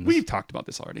 7s. We've talked about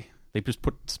this already. They just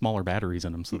put smaller batteries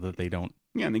in them so that they don't.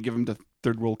 Yeah, and they give them to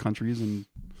third world countries, and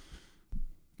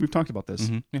we've talked about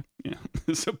this. Yeah. Yeah.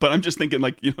 So, but I'm just thinking,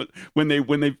 like, when they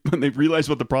realized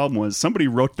what the problem was, somebody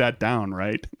wrote that down,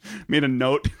 right? Made a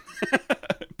note,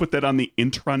 put that on the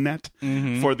intranet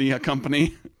for the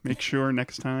company. Make sure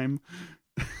next time.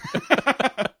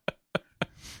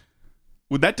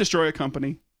 Would that destroy a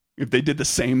company if they did the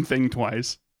same thing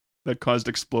twice? That caused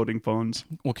exploding phones.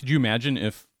 Well, could you imagine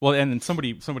if? Well, and then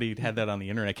somebody had that on the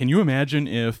internet. Can you imagine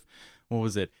if? What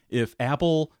was it? If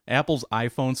Apple's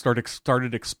iPhone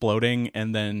started exploding,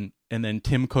 and then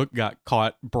Tim Cook got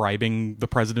caught bribing the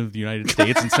president of the United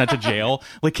States and sent to jail?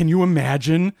 Like, can you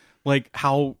imagine like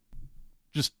how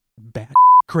just bad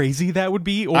crazy that would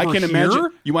be over I can here? imagine.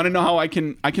 You want to know how I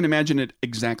can imagine it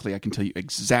exactly? I can tell you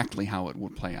exactly how it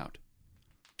would play out.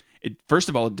 First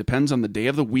of all, it depends on the day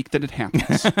of the week that it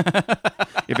happens.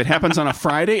 If it happens on a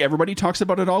Friday, everybody talks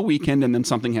about it all weekend, and then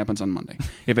something happens on Monday.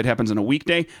 If it happens on a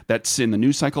weekday, that's in the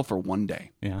news cycle for one day.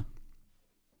 Yeah.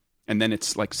 And then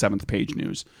it's like 7th page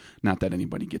news. Not that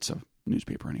anybody gets a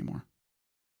newspaper anymore.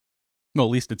 Well,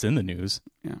 at least it's in the news.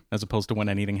 Yeah. As opposed to when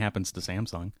anything happens to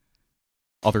Samsung.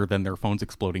 Other than their phones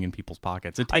exploding in people's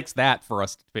pockets. It takes that for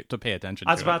us to pay attention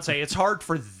to. I was about to say, it's hard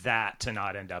for that to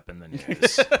not end up in the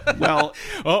news. Well,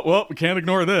 we can't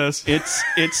ignore this.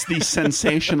 it's the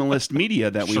sensationalist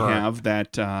media that we Sure. have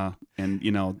that, and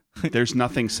there's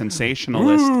nothing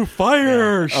sensationalist. Ooh,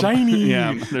 fire, shiny.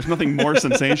 Yeah, there's nothing more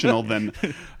sensational than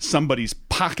somebody's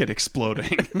pocket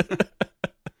exploding.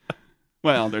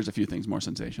 Well, there's a few things more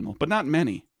sensational, but not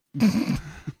many.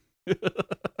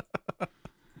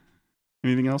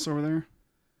 Anything else over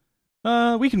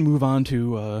there? We can move on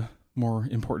to more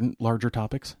important, larger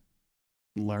topics.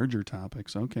 Larger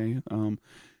topics. Okay.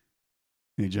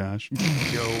 Hey, Josh.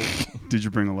 Yo. Did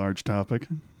you bring a large topic?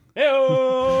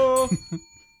 Heyo!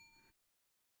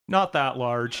 Not that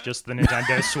large, just the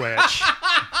Nintendo Switch.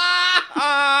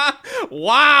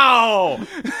 Wow!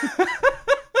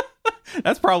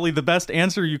 That's probably the best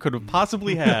answer you could have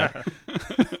possibly had.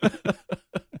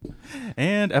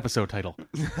 And episode title.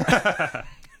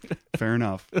 Fair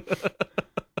enough.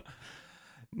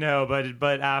 No,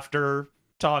 but after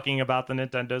talking about the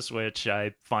Nintendo Switch,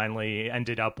 I finally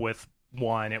ended up with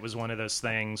one. It was one of those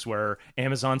things where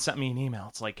Amazon sent me an email.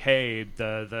 It's like, hey,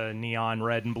 the neon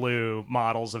red and blue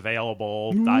model's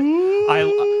available.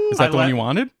 Is that the one you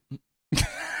wanted?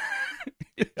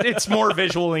 It's more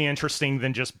visually interesting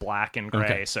than just black and gray.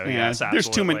 Okay. So Yeah, yes, there's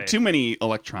absolutely. too many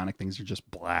electronic things are just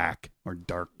black or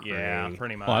dark gray. Yeah,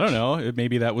 pretty much. Well, I don't know.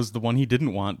 Maybe that was the one he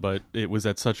didn't want, but it was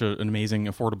at such an amazing,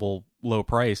 affordable, low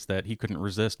price that he couldn't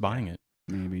resist buying it.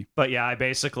 Maybe. But yeah,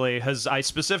 I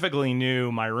specifically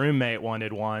knew my roommate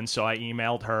wanted one, so I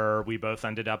emailed her. We both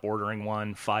ended up ordering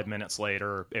one. 5 minutes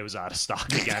later, it was out of stock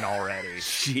again already.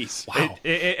 Jeez. Wow.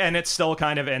 And it's still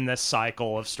kind of in this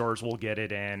cycle of stores will get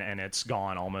it in, and it's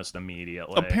gone almost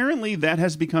immediately. Apparently, that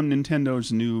has become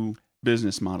Nintendo's new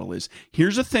business model is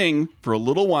here's a thing for a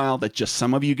little while that just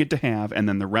some of you get to have, and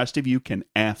then the rest of you can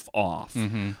F off.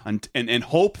 Mm-hmm. And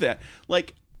hope that,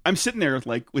 like, I'm sitting there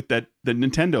like with the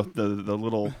Nintendo,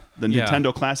 the Yeah.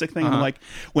 Nintendo Classic thing. Uh-huh. I'm like,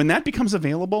 when that becomes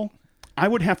available, I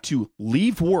would have to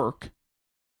leave work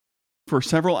for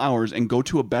several hours and go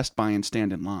to a Best Buy and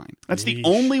stand in line. That's the Yeesh.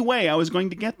 only way I was going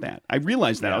to get that. I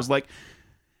realized that. Yeah. I was like,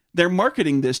 they're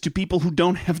marketing this to people who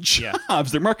don't have jobs. Yeah.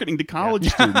 They're marketing to college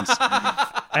students.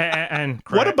 and What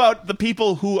correct. about the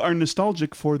people who are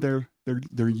nostalgic for their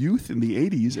youth in the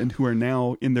 80s and who are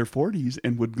now in their 40s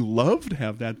and would love to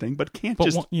have that thing but can't But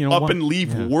just one- up one- and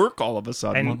leave yeah. work all of a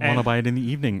sudden? And- Want to buy it in the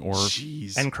evening or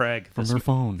Jeez. And Craig, from their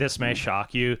phone. this may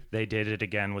shock you. They did it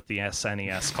again with the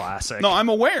SNES Classic. No, I'm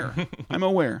aware. I'm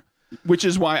aware. Which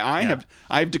is why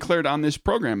I've declared on this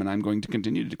program, and I'm going to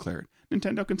continue to declare it.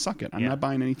 Nintendo can suck it. I'm Yeah. not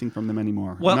buying anything from them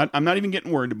anymore. Well- I'm not even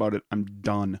getting worried about it. I'm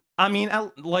done. I mean,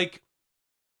 like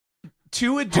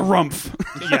to a Harumph.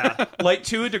 yeah, like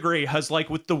to a degree, has like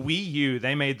with the Wii U,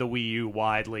 they made the Wii U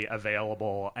widely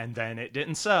available, and then it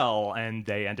didn't sell, and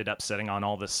they ended up sitting on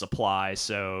all this supply.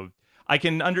 So I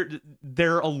can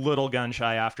they're a little gun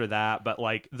shy after that, but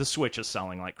like the Switch is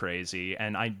selling like crazy,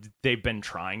 and they've been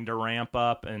trying to ramp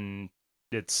up, and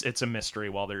it's a mystery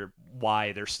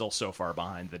why they're still so far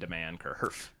behind the demand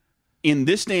curve. In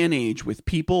this day and age, with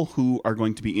people who are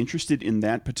going to be interested in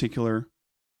that particular,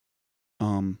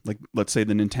 like let's say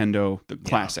the Nintendo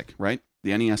Classic, right?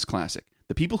 The NES Classic.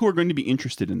 The people who are going to be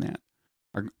interested in that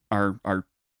are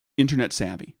internet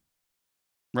savvy,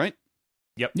 right?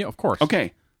 Yeah, of course.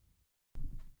 Okay.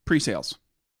 Pre-sales.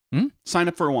 Hmm? Sign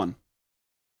up for one,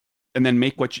 and then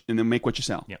make what you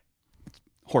sell. Yep.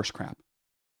 Horse crap.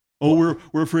 Oh,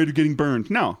 we're afraid of getting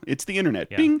burned. No, it's the internet.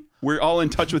 Yeah. Bing. We're all in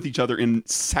touch with each other in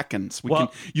seconds.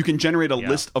 You can generate a Yeah.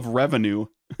 list of revenue.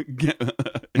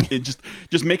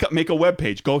 just make a web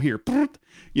page. Go here.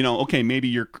 Okay, maybe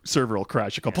your server will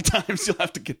crash a couple times. You'll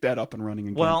have to get that up and running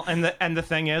again. Well, and the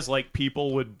thing is, like,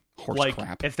 people would Horse like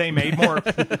crap. if they made more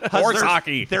Horse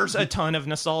hockey. There's a ton of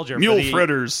nostalgia mule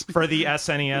fritters. for the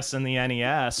SNES and the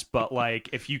NES, but like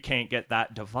if you can't get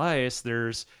that device,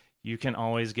 you can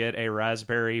always get a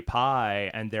Raspberry Pi,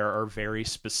 and there are very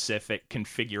specific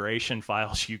configuration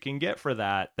files you can get for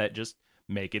that just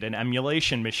make it an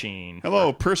emulation machine.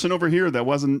 Hello, person over here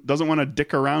that doesn't want to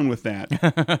dick around with that.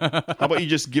 How about you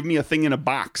just give me a thing in a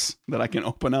box that I can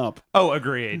open up? Oh,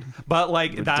 agreed. But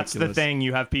like that's the Ridiculous. thing.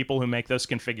 You have people who make those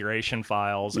configuration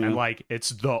files, Yeah. and like it's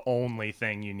the only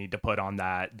thing you need to put on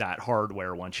that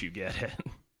hardware once you get it.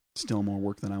 Still more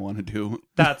work than I want to do.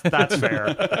 That's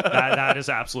fair. That is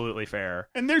absolutely fair.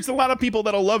 And there's a lot of people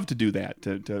that'll love to do that,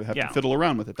 to have Yeah. to fiddle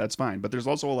around with it. That's fine. But there's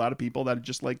also a lot of people that are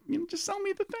just like, just sell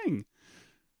me the thing.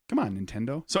 Come on,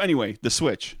 Nintendo. So anyway, the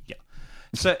Switch.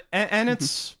 So and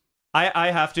it's I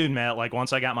have to admit, like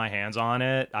once I got my hands on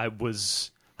it, I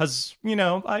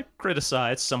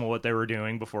criticized some of what they were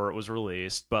doing before it was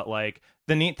released, but like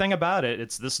the neat thing about it,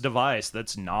 it's this device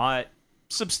that's not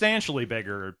substantially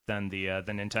bigger than the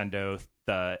Nintendo,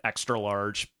 the extra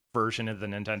large version of the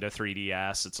Nintendo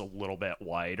 3DS. It's a little bit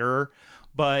wider,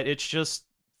 but it's just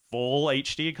full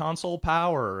HD console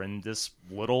power and this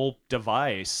little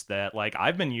device that like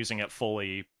I've been using it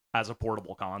fully as a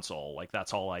portable console. Like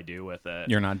that's all I do with it.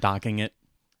 You're not docking it.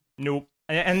 Nope.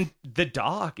 And the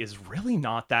dock is really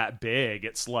not that big.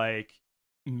 It's like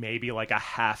maybe like a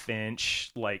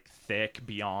half-inch like thick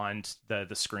beyond the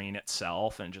screen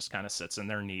itself, and just kind of sits in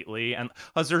there neatly. And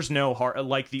because there's no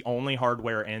the only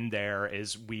hardware in there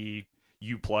is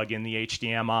you plug in the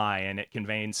HDMI, and it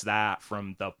conveys that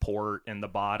from the port in the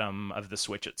bottom of the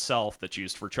Switch itself that's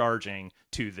used for charging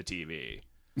to the TV.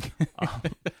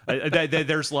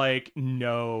 There's like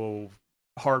no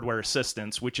hardware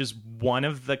assistance, which is one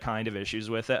of the kind of issues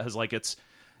with it. Has like it's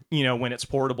when it's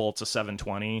portable, it's a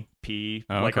 720p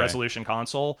like resolution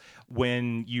console.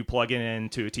 When you plug it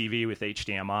into a TV with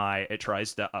HDMI, it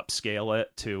tries to upscale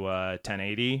it to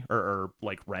 1080 or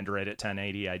like render it at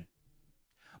 1080.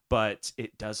 But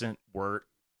it doesn't work.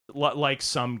 Like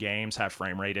some games have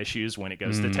frame rate issues when it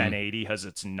goes to 1080 because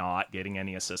it's not getting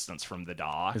any assistance from the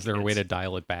dock. Is there a way to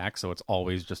dial it back so it's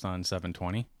always just on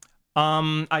 720?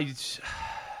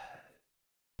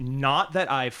 Not that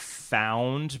I've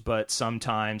found, but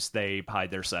sometimes they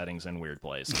hide their settings in weird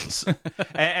places.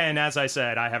 and as I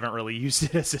said, I haven't really used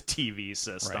it as a TV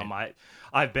system. Right.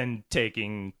 I've been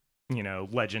taking,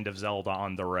 Legend of Zelda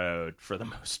on the road for the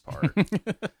most part.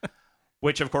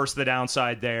 Which, of course, the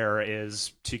downside there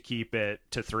is to keep it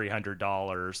to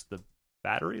 $300. The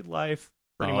battery life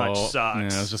pretty much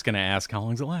sucks. Yeah, I was just going to ask, how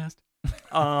long does it last?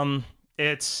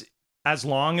 It's as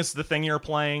long as the thing you're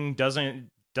playing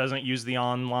doesn't use the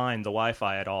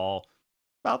Wi-Fi at all,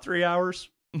 about 3 hours.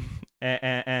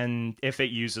 and if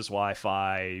it uses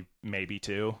Wi-Fi, maybe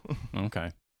 2. Okay.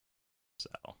 So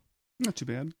not too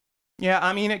bad. Yeah,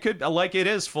 I mean, it could, like, it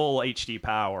is full HD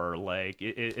power. Like,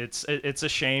 it's a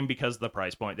shame because the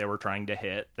price point they were trying to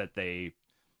hit that they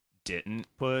didn't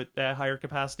put a higher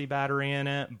capacity battery in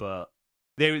it, but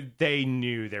they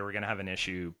knew they were going to have an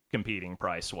issue competing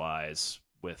price wise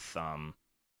with Sony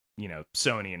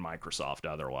and Microsoft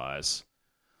otherwise.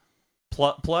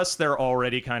 Plus, they're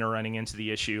already kind of running into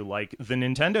the issue, like, the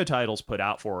Nintendo titles put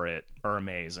out for it are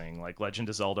amazing, like Legend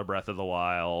of Zelda Breath of the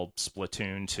Wild,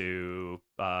 Splatoon 2,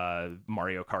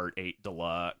 Mario Kart 8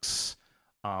 Deluxe.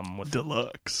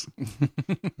 Deluxe.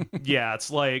 Yeah,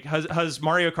 it's like, has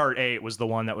Mario Kart 8 was the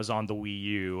one that was on the Wii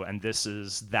U, and this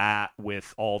is that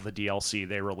with all the DLC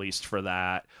they released for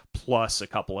that, plus a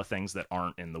couple of things that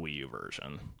aren't in the Wii U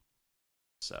version.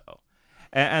 So...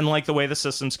 And like the way the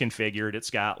system's configured, it's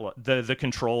got the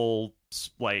controls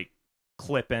like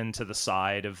clip into the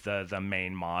side of the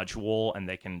main module, and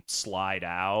they can slide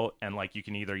out. And like you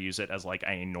can either use it as like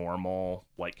a normal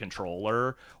like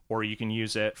controller, or you can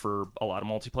use it for a lot of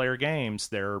multiplayer games.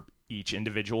 They're each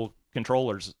individual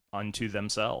controllers unto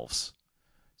themselves.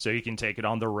 So you can take it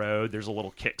on the road. There's a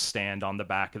little kickstand on the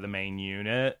back of the main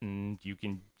unit, and you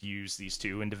can use these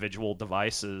two individual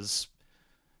devices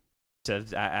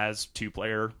as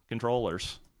 2-player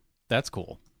controllers. That's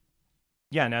cool.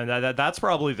 Yeah, no, that's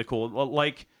probably the cool.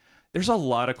 Like, there's a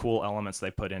lot of cool elements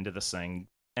they put into this thing,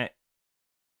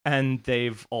 and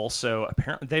they've also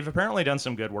apparently done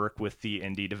some good work with the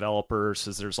indie developers.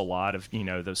 As there's a lot of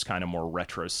those kind of more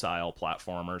retro style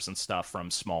platformers and stuff from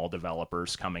small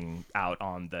developers coming out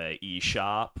on the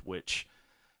eShop, which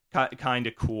kind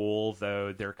of cool.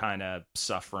 Though they're kind of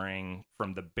suffering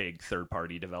from the big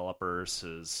third-party developers.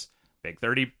 Big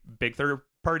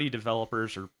third-party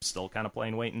developers are still kind of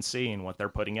playing wait and see, and what they're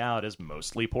putting out is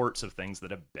mostly ports of things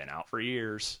that have been out for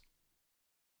years.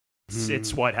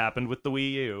 It's what happened with the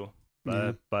Wii U,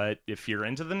 but if you're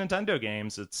into the Nintendo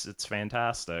games, it's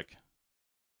fantastic.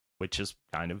 Which is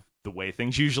kind of the way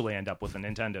things usually end up with a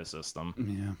Nintendo system.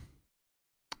 Yeah.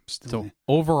 So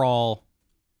overall,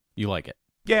 you like it?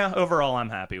 Yeah, overall,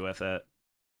 I'm happy with it.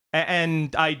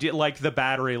 And I did like the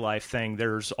battery life thing.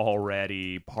 There's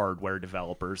already hardware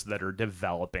developers that are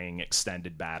developing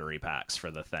extended battery packs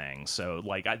for the thing. So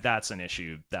like that's an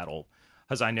issue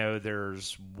because I know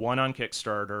there's one on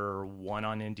Kickstarter, one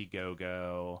on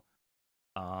Indiegogo,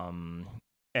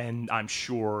 and I'm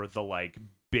sure the like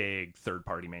big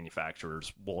third-party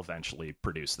manufacturers will eventually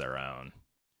produce their own.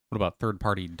 What about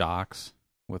third-party docks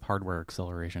with hardware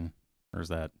acceleration, or is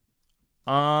that?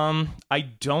 I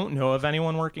don't know of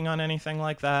anyone working on anything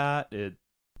like that.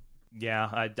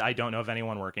 I don't know of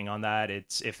anyone working on that.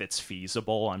 If it's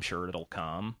feasible, I'm sure it'll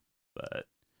come. But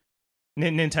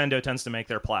Nintendo tends to make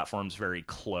their platforms very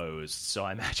closed, so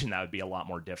I imagine that would be a lot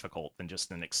more difficult than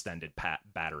just an extended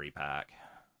battery pack.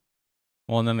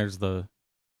 Well, and then there's the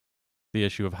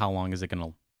issue of how long is it going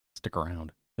to stick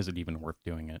around? Is it even worth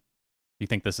doing it? Do you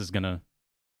think this is going to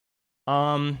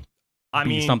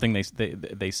be something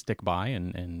they stick by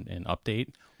and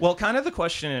update? Well, kind of the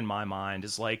question in my mind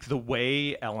is like the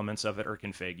way elements of it are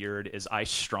configured is I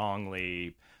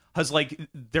strongly... Because, like,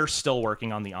 they're still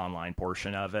working on the online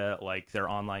portion of it. Like, their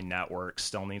online network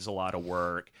still needs a lot of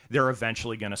work. They're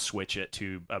eventually going to switch it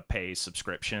to a pay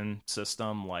subscription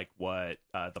system like what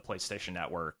the PlayStation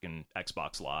Network and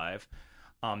Xbox Live.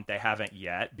 They haven't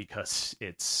yet because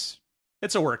it's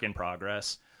a work in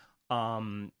progress.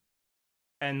 And,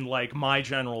 like, my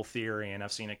general theory, and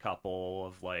I've seen a couple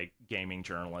of, like, gaming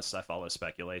journalists I follow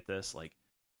speculate this, like,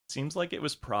 seems like it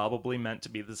was probably meant to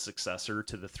be the successor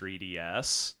to the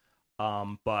 3DS.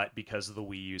 But because of the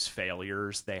Wii U's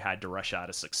failures, they had to rush out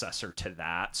a successor to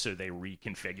that, so they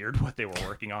reconfigured what they were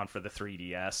working on for the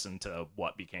 3DS into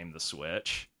what became the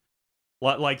Switch.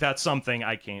 Like, that's something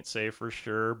I can't say for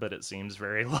sure, but it seems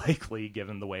very likely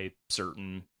given the way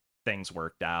certain things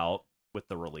worked out with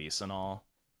the release and all.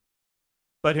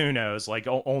 But who knows? Like,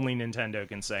 only Nintendo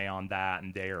can say on that,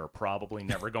 and they are probably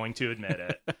never going to admit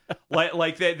it.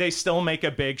 Like they still make a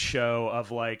big show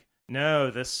of, like, no,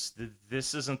 this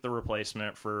isn't the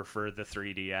replacement for the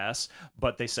 3DS,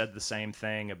 but they said the same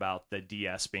thing about the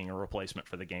DS being a replacement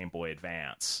for the Game Boy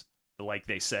Advance. Like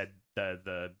they said,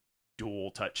 the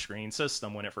dual touchscreen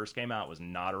system when it first came out was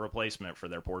not a replacement for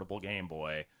their portable Game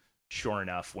Boy. Sure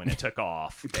enough, when it took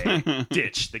off, they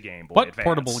ditched the Game Boy Advance. What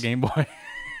portable Game Boy?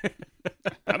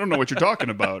 I don't know what you're talking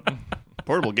about.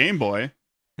 Portable Game Boy?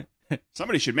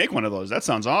 Somebody should make one of those. That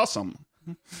sounds awesome.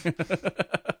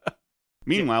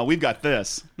 Meanwhile, we've got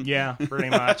this. Yeah, pretty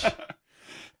much.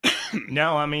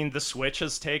 No, I mean, the Switch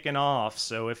has taken off,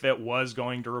 so if it was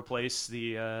going to replace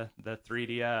the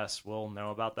 3DS, we'll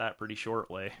know about that pretty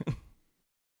shortly.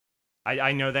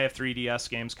 I know they have 3DS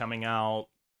games coming out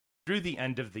through the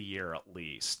end of the year at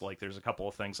least. Like, there's a couple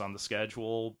of things on the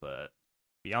schedule, but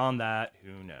beyond that,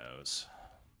 who knows?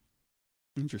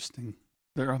 Interesting.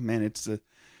 That's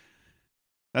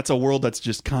a world that's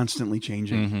just constantly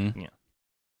changing. Mm-hmm. Yeah.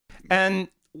 And,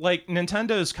 like,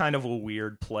 Nintendo's kind of a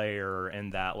weird player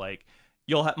in that, like,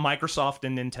 you'll have Microsoft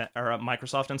and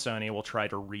Sony will try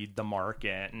to read the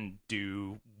market and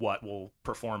do what will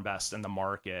perform best in the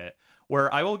market.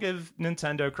 Where I will give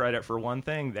Nintendo credit for one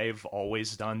thing: they've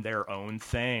always done their own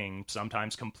thing,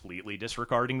 sometimes completely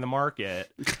disregarding the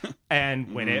market.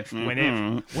 And when it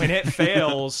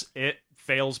fails, it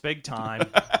fails big time.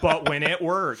 But when it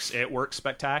works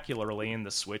spectacularly. And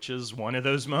the Switch is one of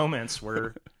those moments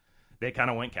where they kind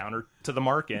of went counter to the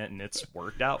market, and it's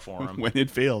worked out for them. When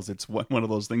it fails, it's one of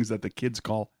those things that the kids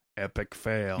call epic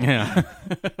fail. Yeah.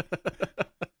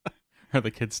 Are the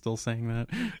kids still saying that?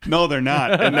 No, they're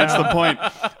not, and that's the point.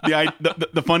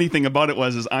 The funny thing about it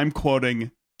is I'm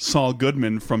quoting Saul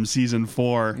Goodman from season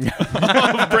 4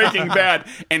 of Breaking Bad,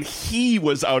 and he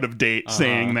was out of date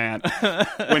saying that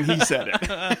when he said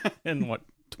it. In what,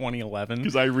 2011?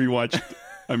 Because I'm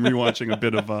rewatching a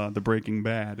bit of the Breaking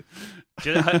Bad.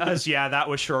 Yeah, that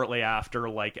was shortly after,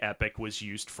 like, Epic was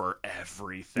used for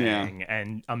everything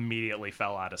and immediately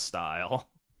fell out of style.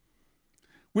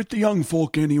 With the young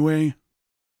folk, anyway.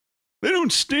 They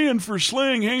don't stand for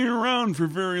slang hanging around for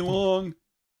very long.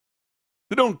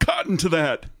 They don't cotton to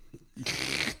that.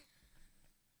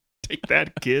 Take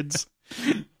that, kids.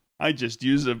 I just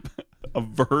use a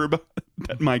verb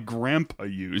that my grandpa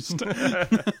used.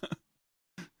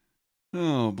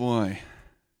 Oh, boy.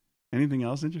 Anything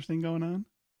else interesting going on?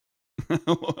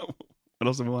 What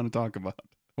else do we want to talk about?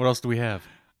 What else do we have?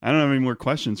 I don't have any more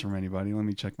questions from anybody. Let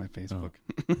me check my Facebook.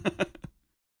 Oh.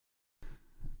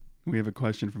 We have a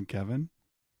question from Kevin.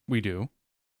 We do.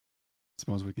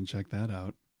 Suppose we can check that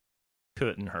out.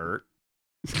 Couldn't hurt.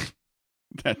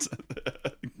 That's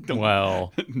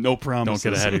well. No promises.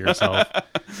 Don't get ahead of yourself.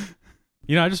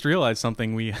 I just realized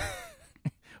something. We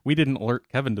didn't alert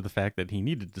Kevin to the fact that he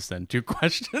needed to send 2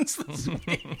 questions this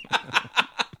week.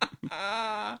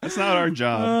 That's not our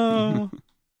job.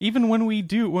 Even when we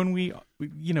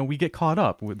get caught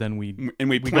up, then we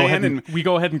go ahead and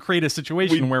create a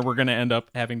situation where we're going to end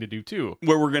up having to do 2.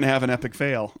 Where we're going to have an epic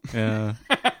fail. Yeah.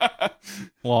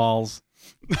 Lols.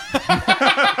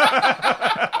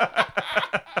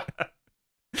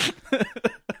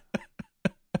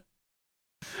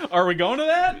 Are we going to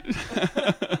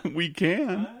that? We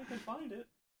can. I can find it.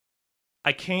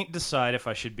 I can't decide if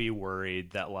I should be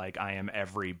worried that, like, I am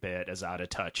every bit as out of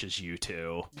touch as you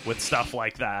two with stuff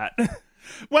like that.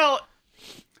 Well,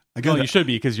 you should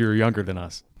be, because you're younger than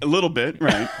us. A little bit,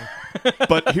 right?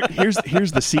 But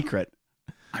here's the secret.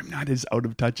 I'm not as out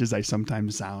of touch as I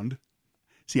sometimes sound.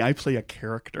 See, I play a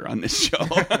character on this show.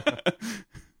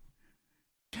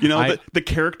 The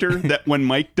character that when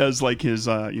Mike does, like, his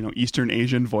Eastern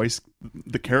Asian voice,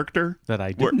 the character that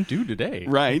I didn't do today,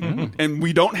 right? And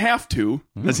we don't have to.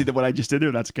 Let's see, that what I just did,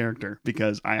 that's a character,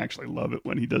 because I actually love it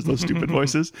when he does those stupid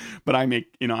voices. But I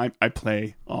make, I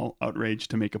play all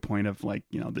outraged to make a point of, like,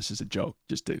 this is a joke,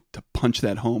 just to punch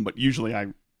that home. But usually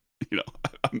I'm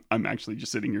actually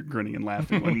just sitting here grinning and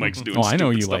laughing when Mike's doing I know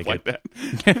you stuff like it.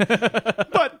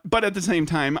 that. But at the same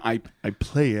time, I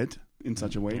play it in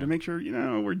such a way to make sure,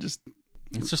 we're just...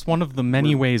 It's just one of the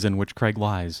many ways in which Craig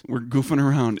lies. We're goofing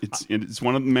around. It's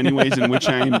one of the many ways in which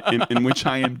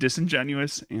I am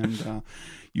disingenuous, and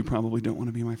you probably don't want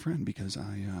to be my friend, because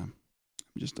I'm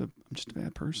I'm just a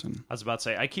bad person. I was about to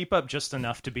say, I keep up just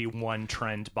enough to be one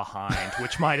trend behind,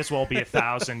 which might as well be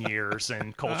 1,000 years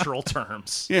in cultural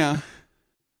terms. Yeah.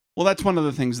 Well, that's one of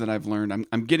the things that I've learned.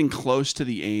 I'm getting close to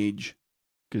the age,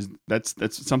 because that's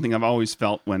something I've always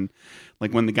felt when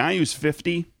the guy who's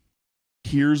 50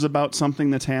 hears about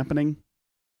something that's happening,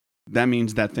 that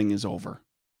means that thing is over.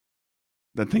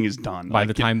 That thing is done. By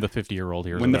the time the 50-year-old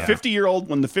hears when the about it.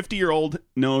 50-year-old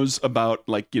knows about,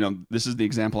 this is the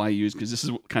example I use because this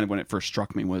is kind of when it first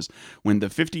struck me, was when the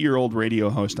 50-year-old radio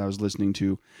host I was listening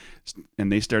to,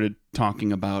 and they started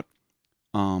talking about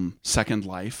Second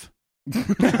Life.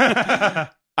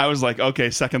 I was like, okay,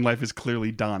 Second Life is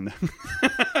clearly done.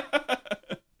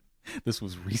 This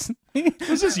was recently?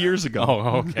 This is years ago.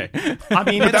 Oh, okay. I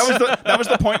mean, But that was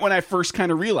the point when I first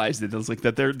kind of realized it. It was like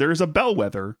that there's a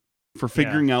bellwether for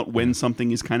figuring out when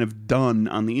something is kind of done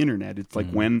on the internet. It's like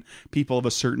when people of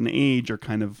a certain age are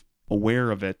kind of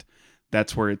aware of it,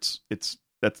 that's where that's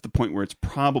the point where it's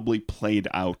probably played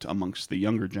out amongst the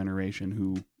younger generation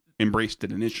who embraced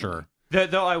it initially. Sure.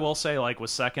 Though I will say, with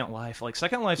Second Life,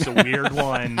 Second Life's a weird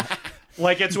one.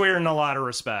 It's weird in a lot of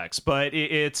respects, but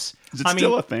it's... Is it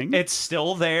still a thing? It's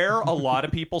still there. A lot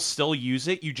of people still use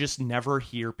it. You just never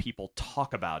hear people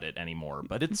talk about it anymore.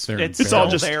 But it's all still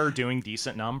just there doing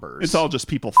decent numbers. It's all just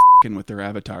people f***ing with their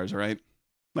avatars, right?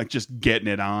 Like just getting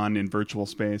it on in virtual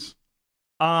space.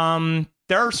 There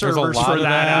are servers lot for of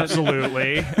that, that.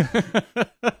 absolutely.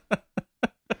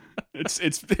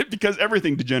 It's because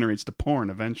everything degenerates to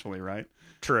porn eventually, right?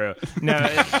 True. No,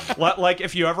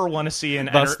 if you ever want to see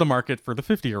That's the market for the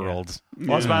 50-year-olds.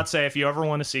 Well, I was about to say, if you ever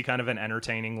want to see kind of an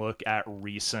entertaining look at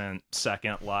recent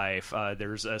Second Life,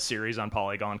 there's a series on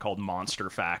Polygon called Monster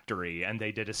Factory, and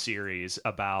they did a series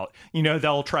about,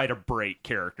 they'll try to break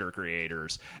character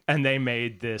creators, and they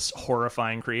made this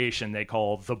horrifying creation they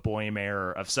call the Boy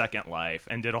Mayor of Second Life,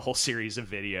 and did a whole series of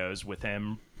videos with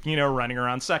him, running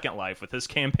around Second Life with his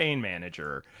campaign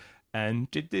manager, and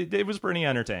it was pretty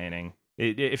entertaining.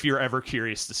 If you're ever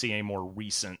curious to see a more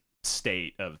recent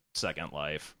state of Second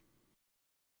Life.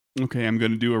 Okay, I'm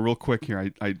going to do a real quick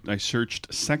here. I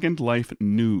searched Second Life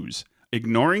news,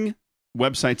 ignoring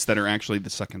websites that are actually the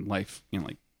Second Life,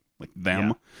 like them.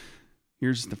 Yeah.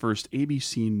 Here's the first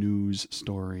ABC News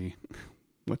story.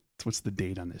 What's the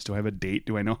date on this? Do I have a date?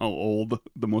 Do I know how old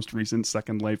the most recent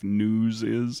Second Life news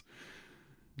is?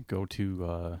 Go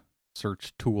to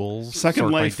search tools, Second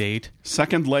sort Life by date.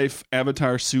 Second Life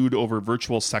avatar sued over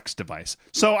virtual sex device.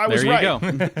 So I was there you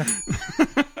right.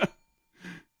 Go.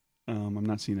 I'm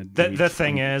not seeing a date. The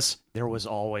thing is, there was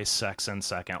always sex in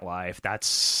Second Life.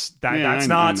 That's I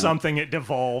not know. something it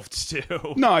devolved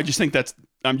to. No, I just think that's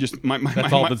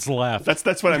all that's left.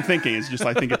 That's what I'm thinking. It's just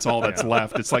I think it's all that's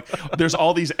left. It's like there's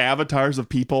all these avatars of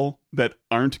people that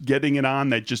aren't getting it on,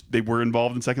 that just they were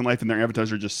involved in Second Life, and their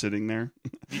avatars are just sitting there,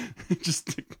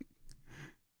 just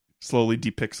slowly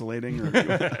depixelating,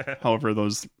 or however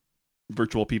those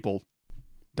virtual people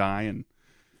die and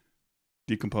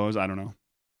decompose. I don't know.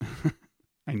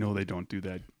 I know they don't do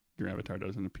that. Your avatar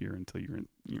doesn't appear until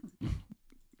you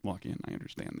walk in. I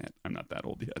understand that. I'm not that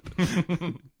old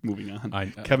yet. Moving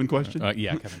on. Kevin question?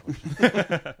 Yeah, Kevin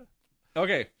question.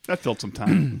 Okay. That filled some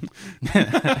time.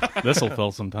 This will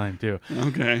fill some time, too.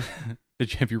 Okay.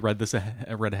 Have you read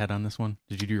ahead on this one?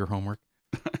 Did you do your homework?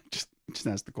 Just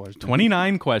ask the question.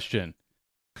 29 question.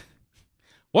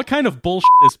 What kind of bullshit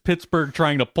is Pittsburgh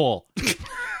trying to pull?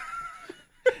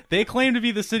 They claim to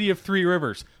be the city of three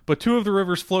rivers, but two of the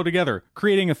rivers flow together,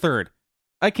 creating a third.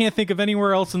 I can't think of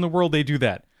anywhere else in the world they do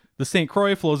that. The St.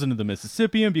 Croix flows into the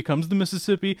Mississippi and becomes the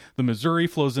Mississippi. The Missouri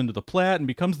flows into the Platte and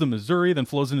becomes the Missouri, then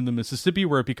flows into the Mississippi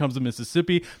where it becomes the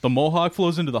Mississippi. The Mohawk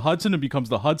flows into the Hudson and becomes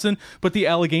the Hudson, but the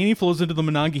Allegheny flows into the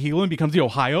Monongahela and becomes the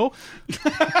Ohio.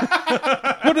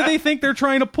 What do they think they're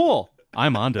trying to pull?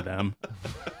 I'm onto them.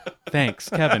 Thanks,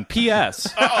 Kevin.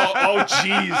 P.S. Oh,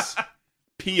 jeez.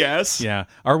 P.S. Yeah.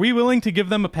 Are we willing to give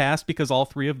them a pass because all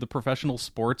three of the professional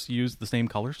sports use the same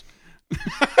colors?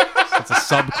 That's a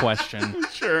sub-question.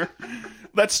 Sure.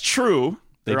 That's true.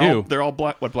 They're all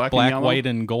black. What, black and yellow? White,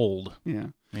 and gold. Yeah.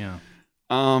 Yeah.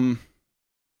 I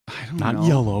don't know. Not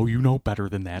yellow. You know better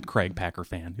than that, Craig Packer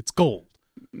fan. It's gold.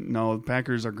 No, the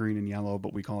Packers are green and yellow,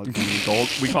 but we call it green and gold.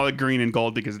 We call it green and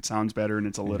gold because it sounds better and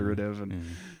it's alliterative.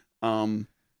 And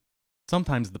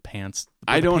sometimes the pants.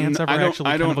 I don't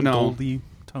know. know. Goldy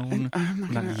tone,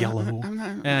 not yellow.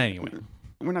 Anyway,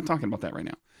 we're not talking about that right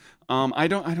now. I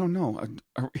don't know.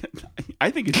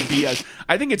 I think it's BS.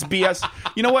 I think it's BS.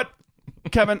 You know what,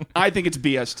 Kevin? I think it's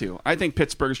BS too. I think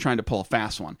Pittsburgh's trying to pull a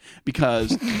fast one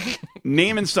because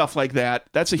naming stuff like that,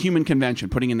 that's a human convention,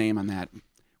 putting a name on that.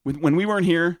 When we weren't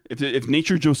here, if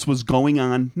nature just was going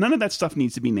on, none of that stuff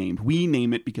needs to be named. We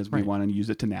name it because we want to use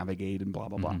it to navigate and blah,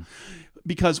 blah, blah.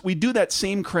 Because we do that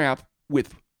same crap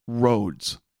with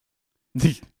roads.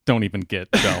 Don't even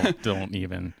don't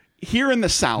even. Here in the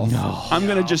South, I'm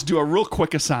going to just do a real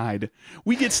quick aside.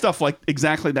 We get stuff like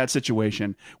exactly that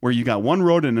situation where you got one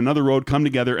road and another road come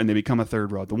together and they become a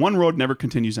third road. The one road never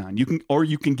continues on. You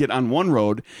can get on one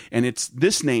road and it's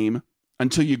this name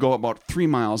until you go about 3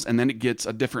 miles, and then it gets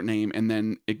a different name, and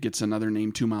then it gets another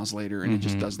name 2 miles later, and it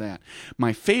just does that.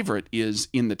 My favorite is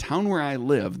in the town where I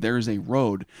live, there is a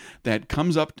road that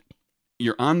comes up.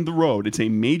 You're on the road. It's a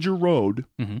major road.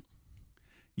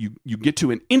 You get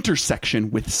to an intersection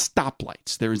with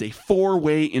stoplights. There is a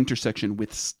 4-way intersection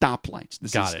with stoplights.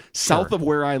 This is south of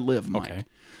where I live, Mike. Okay.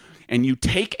 And you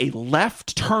take a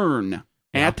left turn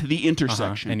at the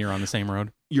intersection. And you're on the same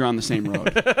road? You're on the same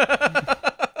road.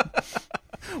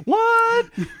 What?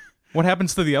 What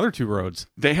happens to the other 2 roads?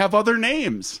 They have other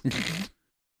names.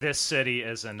 This city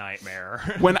is a nightmare.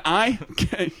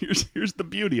 Here's the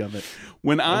beauty of it.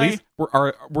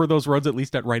 Were those roads at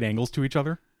least at right angles to each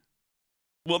other?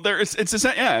 Well, it's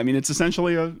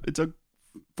essentially a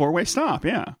 4-way stop.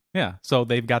 Yeah. So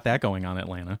they've got that going on,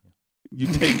 Atlanta. You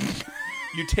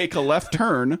take a left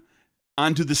turn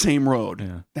onto the same road.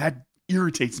 Yeah. That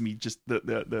irritates me, just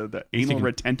the anal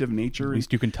retentive nature. At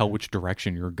least you can tell which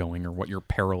direction you're going or what you're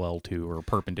parallel to or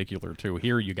perpendicular to.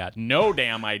 Here you got no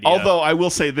damn idea. Although I will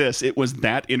say this, it was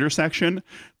that intersection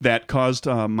that caused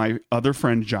my other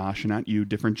friend Josh, not you,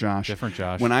 different Josh.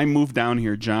 When I moved down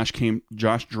here, Josh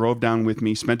drove down with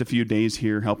me, spent a few days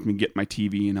here, helped me get my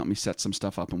TV and helped me set some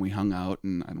stuff up, and we hung out,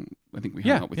 and I think we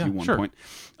hung out with you one point.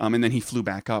 And then he flew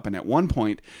back up, and at one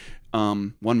point,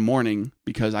 one morning,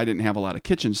 because I didn't have a lot of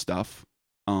kitchen stuff,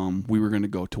 we were going to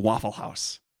go to Waffle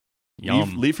House.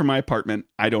 Leave from my apartment.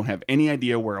 I don't have any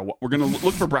idea where we're going to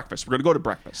look for breakfast. We're going to go to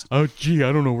breakfast. Oh, gee,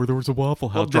 I don't know where there was a Waffle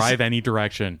House. Drive any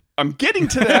direction. I'm getting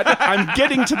to that. I'm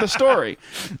getting to the story.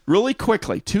 Really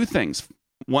quickly, 2 things.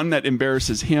 One that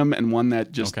embarrasses him and one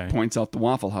that just points out the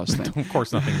Waffle House thing. Of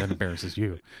course, nothing that embarrasses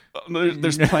you.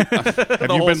 There's plenty. Have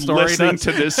you been listening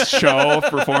to this show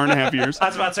for 4.5 years? I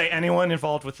was about to say, anyone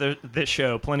involved with this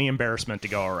show, plenty embarrassment to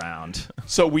go around.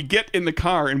 So we get in the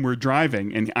car and we're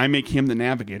driving, and I make him the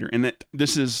navigator. And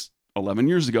this is 11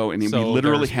 years ago, and we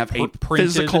literally have a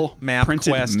physical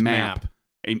printed map.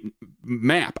 A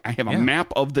map. I have a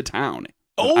map of the town.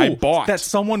 I bought that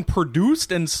someone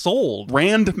produced and sold.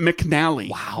 Rand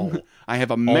McNally. Wow. I have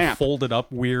a map. All folded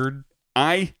up weird.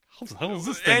 How does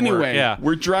this thing work?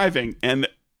 We're driving, and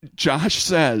Josh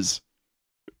says,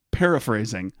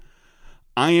 paraphrasing,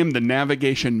 I am the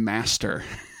navigation master.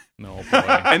 No, boy.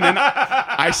 And then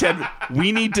I said,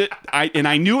 we need to,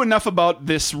 I knew enough about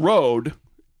this road,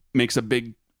 makes a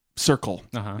big circle,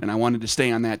 and I wanted to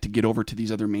stay on that to get over to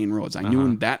these other main roads. I knew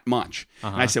him that much.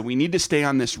 And I said, we need to stay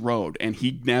on this road, and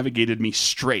he navigated me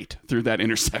straight through that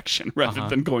intersection rather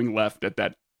than going left at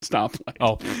that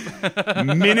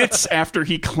stoplight. Minutes after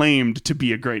he claimed to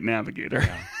be a great navigator.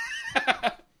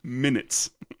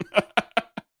 Minutes.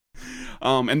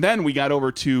 And then we got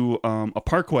over to a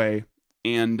parkway,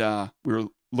 and we were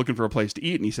looking for a place to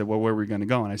eat, and he said, well, where are we going to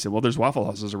go? And I said, well, there's Waffle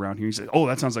Houses around here. He said, oh,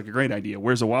 that sounds like a great idea.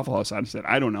 Where's a Waffle House? I said,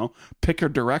 I don't know. Pick a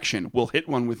direction. We'll hit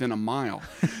one within a mile.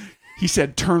 He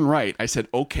said, turn right. I said,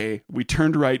 okay. We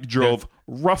turned right, drove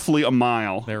roughly a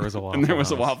mile. There was a Waffle House. And there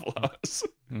was a Waffle House.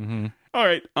 All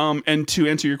right. And to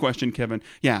answer your question, Kevin,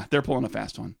 yeah, they're pulling a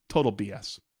fast one. Total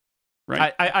BS.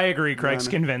 Right? I agree. Craig's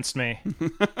convinced me.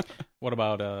 What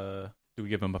about, do we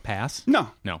give him a pass?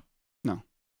 No.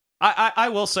 I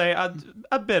will say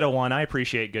a bit of one. I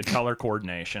appreciate good color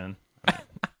coordination.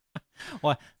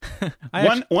 Well,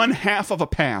 one half of a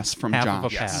pass from half Josh. Of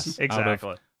a pass. Yes,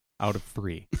 exactly. Out of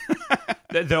 3.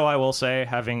 Though I will say,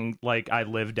 having I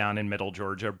lived down in Middle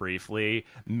Georgia briefly,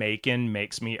 Macon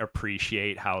makes me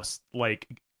appreciate how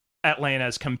Atlanta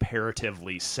is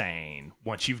comparatively sane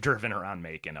once you've driven around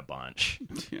Macon a bunch.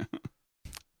 Yeah.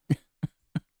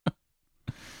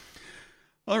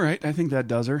 All right, I think that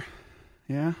does her.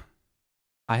 Yeah.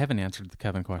 I haven't answered the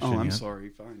Kevin question yet. I'm sorry.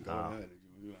 Fine, go ahead.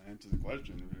 You answer the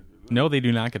question. No, they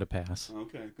do not get a pass.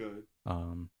 Okay, good.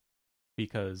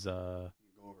 Because go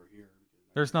over here.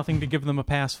 There's nothing to give them a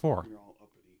pass for. You're all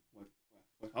uppity.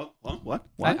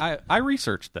 What? I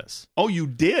researched this. Oh, you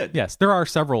did? Yes, there are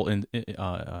several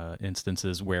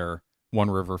instances where one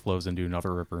river flows into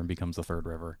another river and becomes a third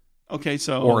river. Okay,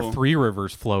 so... Or 3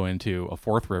 rivers flow into a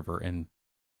 4th river and...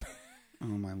 Oh,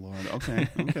 my Lord. Okay.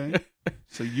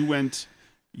 So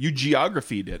you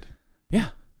geography did. Yeah.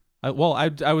 I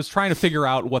was trying to figure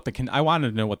out what I wanted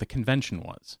to know what the convention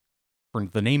was. for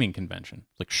the naming convention.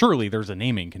 Like, surely there's a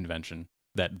naming convention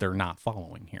that they're not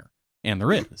following here. And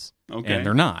there is. Okay. And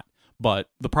they're not. But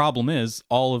the problem is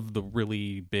all of the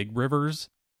really big rivers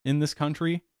in this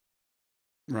country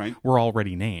Right. were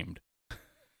already named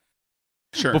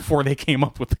Sure. before they came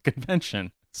up with the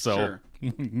convention. So Sure.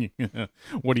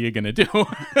 what are you going to do?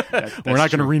 That's We're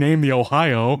not going to true. rename the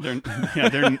Ohio.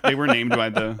 They were named by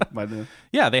the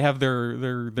Yeah, they have their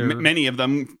many of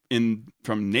them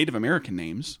from Native American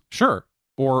names sure.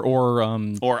 Or or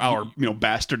our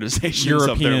bastardizations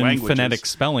of their European languages. phonetic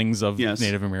spellings of Yes.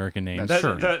 Native American names. That's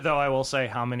Sure. Though I will say,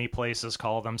 how many places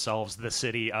call themselves the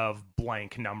city of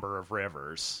blank number of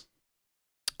rivers?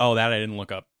 Oh, that I didn't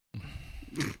look up.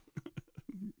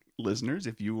 Listeners,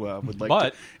 if you would like,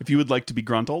 But if you would like to be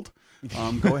gruntled,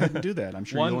 go ahead and do that. I'm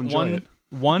sure you'll enjoy it.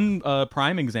 One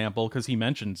prime example, because he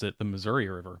mentions it, the Missouri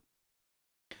River.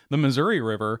 The Missouri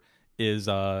River is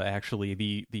actually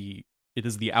it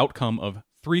is the outcome of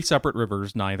 3 separate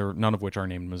rivers, none of which are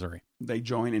named Missouri, They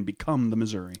join and become the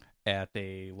Missouri. at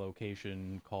a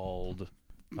location called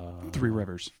 3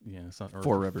 rivers. Yeah, or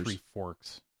 4 rivers. 3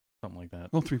 Forks, something like that.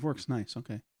 Oh, 3 Forks. Nice.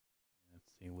 Okay. Let's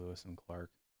see, Lewis and Clark.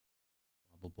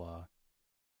 Blah blah blah.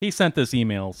 He sent this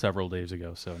email several days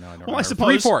ago, so now I don't Well, I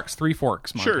remember. suppose- 3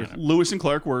 Forks, Sure. Montana. Lewis and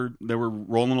Clark were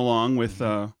rolling along with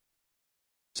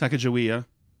Sacagawea,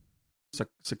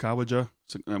 Sacagawea.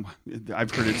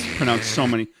 I've heard it's pronounced so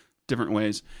many different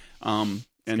ways. And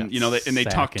got they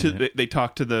sack talked in to they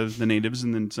talked to the natives,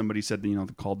 and then somebody said they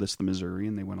called this the Missouri,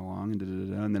 and they went along and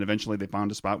and then eventually they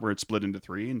found a spot where it split into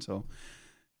 3, and so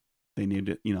they named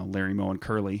it Larry, Moe, and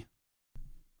Curly,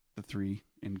 the 3,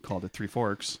 and called it 3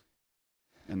 Forks,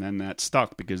 and then that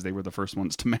stuck because they were the first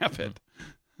ones to map it.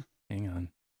 Hang on.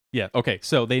 Yeah. Okay.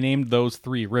 So they named those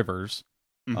 3 rivers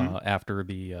Mhm. after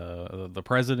the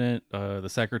president, the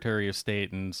Secretary of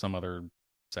State, and some other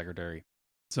secretary.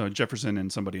 So Jefferson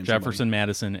and somebody and Jefferson,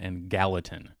 Madison, and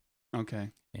Gallatin. somebody.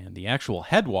 Okay. And the actual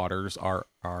headwaters are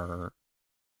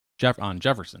on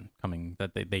Jefferson, coming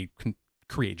that they can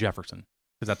create Jefferson,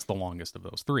 because that's the longest of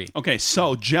those 3. Okay,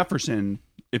 so Jefferson,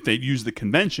 if they use the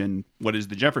convention, what is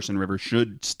the Jefferson River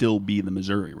should still be the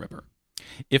Missouri River.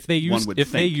 If they use would they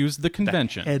think use the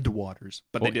convention, The headwaters,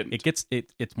 but well, they didn't.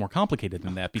 it's more complicated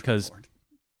than that, because Lord.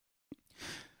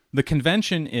 the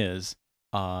convention is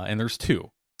and there's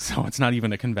 2. So it's not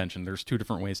even a convention. There's 2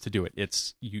 different ways to do it.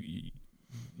 It's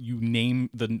you name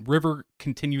the river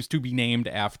continues to be named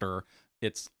after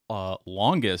its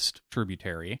longest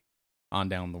tributary on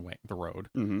down the road.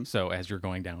 Mhm. So as you're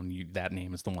going down, that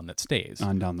name is the one that stays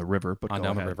On down the river, but on go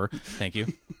down the ahead. river. Thank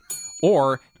you.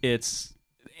 Or it's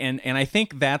and I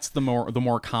think that's the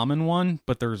more common one.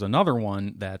 But there's another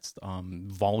one that's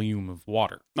volume of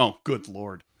water. Oh, good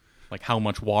Lord. Like how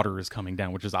much water is coming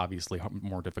down, which is obviously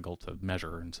more difficult to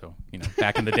measure. And so,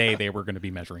 back in the day, they were going to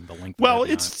be measuring the length Well, of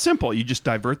it, it's simple. You just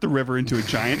divert the river into a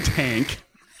giant tank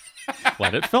not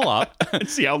let it fill up. and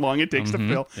see how long it takes to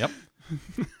fill. Yep.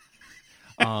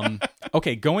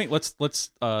 Okay, let's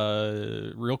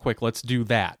real quick, let's do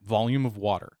that. Volume of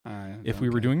water. If we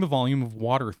were Okay. doing the volume of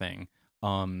water thing,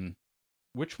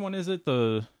 which one is it?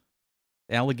 The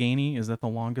Allegheny? Is that the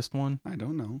longest one? I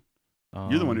don't know.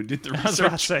 You're the one who did the I was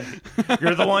about to research. say,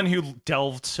 you're the one who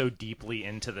delved so deeply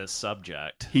into this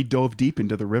subject. He dove deep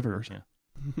into the river.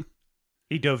 Yeah.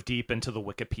 He dove deep into the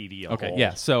Wikipedia Okay, hole.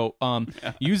 yeah. So,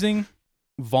 using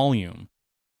volume,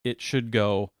 it should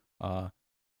go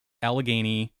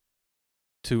Allegheny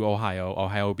to Ohio.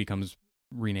 Ohio becomes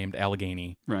renamed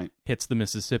Allegheny. Right. Hits the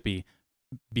Mississippi,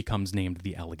 becomes named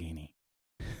the Allegheny.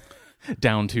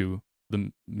 Down to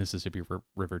the Mississippi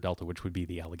River Delta, which would be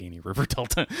the Allegheny River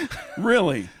Delta.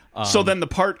 Really? So Um, then the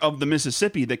part of the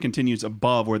Mississippi that continues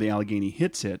above where the Allegheny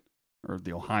hits it, or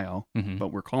the Ohio, Mhm. but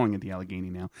we're calling it the Allegheny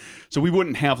now. So we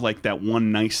wouldn't have like that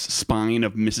one nice spine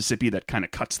of Mississippi that kind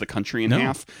of cuts the country in No.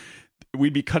 half.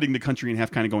 We'd be cutting the country in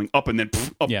half, kind of going up and then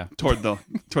up Yeah. toward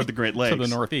the Great Lakes. to the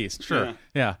northeast. Sure.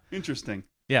 Yeah. Interesting.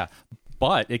 Yeah.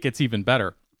 But it gets even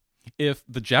better. If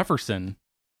the Jefferson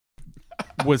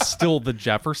was still the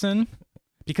Jefferson,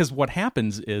 because what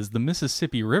happens is the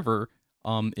Mississippi River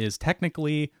is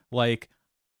technically like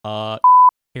hair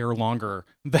longer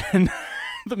than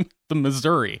the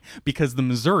Missouri, because the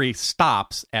Missouri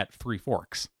stops at 3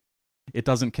 Forks. It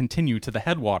doesn't continue to the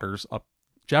headwaters up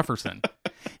Jefferson.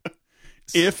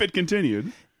 If it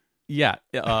continued Yeah.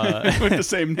 with the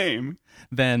same name.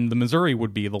 Then the Missouri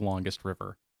would be the longest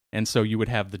river. And so you would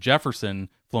have the Jefferson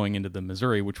flowing into the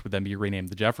Missouri, which would then be renamed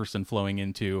the Jefferson, flowing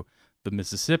into the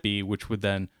Mississippi, which would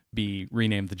then be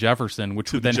renamed the Jefferson,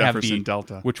 which To would the then have Jefferson the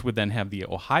Delta. which would then have the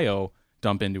Ohio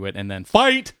dump into it, and then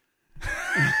fight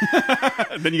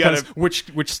Then you got to.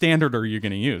 Which standard are you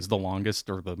going to use? The longest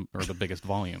or the biggest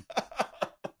volume?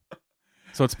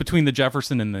 So it's between the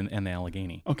Jefferson and the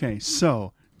Allegheny. Okay,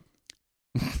 so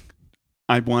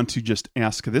I want to just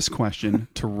ask this question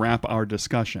to wrap our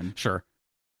discussion. Sure.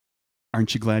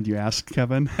 Aren't you glad you asked,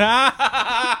 Kevin?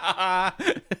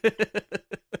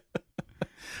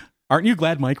 Aren't you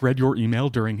glad Mike read your email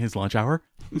during his lunch hour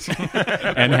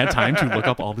and had time to look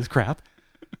up all this crap?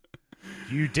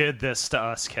 You did this to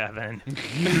us, Kevin.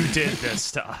 You did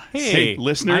this to us. Hey,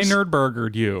 listeners. I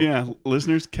nerdburgered you. Yeah,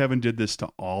 listeners, Kevin did this to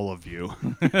all of you.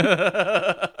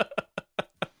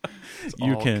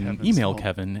 You all can Kevin's email fault.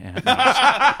 Kevin at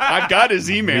I've got his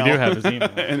email. We do have his email.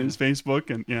 And his Facebook.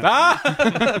 And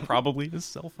yeah. probably his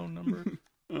cell phone number.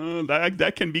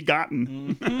 That can be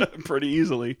gotten pretty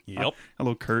easily. Yep.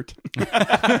 Hello, Kurt.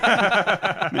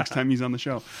 Next time he's on the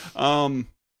show.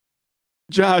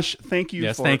 Josh, thank you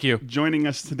for thank you. joining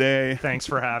us today. Thanks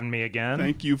for having me again.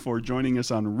 Thank you for joining us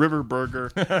on River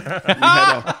Burger. We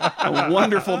had a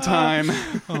wonderful time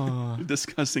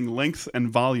discussing length and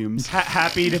volumes.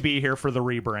 Happy to be here for the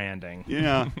rebranding.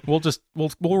 Yeah. We'll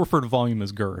refer to volume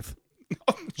as girth.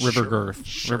 River Sure, girth.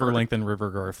 sure. River length and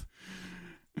river girth.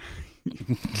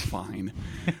 Fine.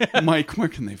 Mike, where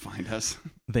can they find us?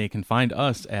 They can find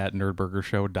us at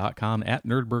nerdburgershow.com, at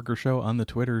nerdburgershow on the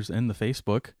Twitters and the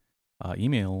Facebook.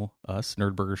 Email us,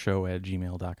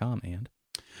 nerdburgershow@gmail.com. And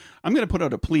I'm going to put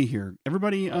out a plea here.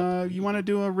 Everybody, you want to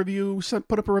do a review,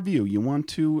 put up a review. You want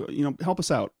to, help us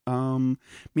out.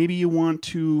 Maybe you want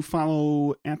to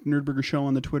follow at Nerdburger Show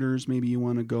on the Twitters. Maybe you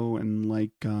want to go and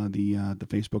like the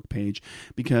Facebook page,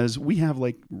 because we have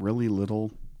like really little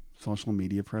social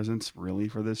media presence really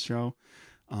for this show.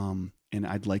 And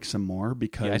I'd like some more,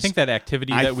 because I think that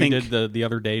activity I that we think- did the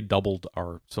other day doubled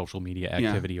our social media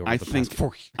activity over the past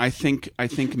 4 years. I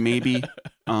think maybe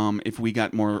if we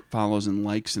got more follows and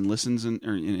likes and listens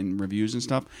and reviews and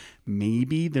stuff,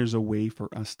 maybe there's a way for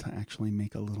us to actually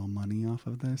make a little money off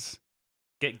of this.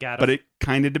 But it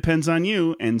kind of depends on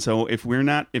you. And so if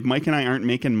Mike and I aren't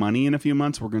making money in a few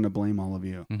months, we're going to blame all of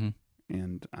you. Mm-hmm.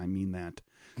 And I mean that.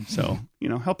 So,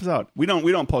 help us out. We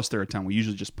don't post there a ton. We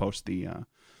usually just post the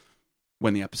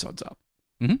when the episode's up.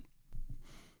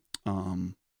 Mm-hmm.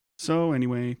 So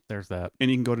anyway, there's that.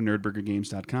 And you can go to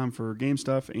nerdburgergames.com for game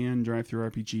stuff and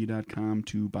drivethrurpg.com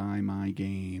to buy my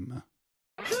game.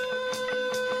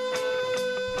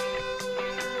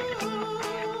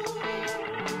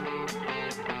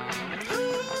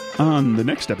 On the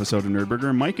next episode of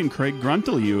Nerdburger, Mike and Craig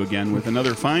gruntle you again with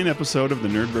another fine episode of the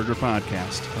Nerdburger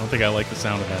podcast. I don't think I like the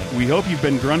sound of that. We hope you've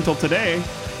been gruntle today.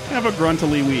 Have a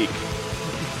gruntly week.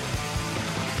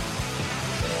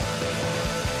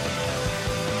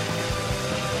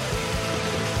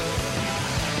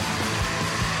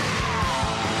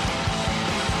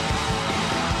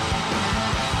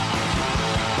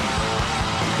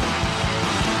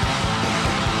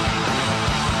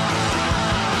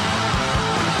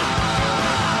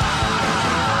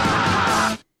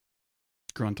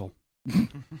 Gruntle.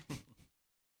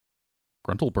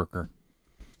 Gruntle burger.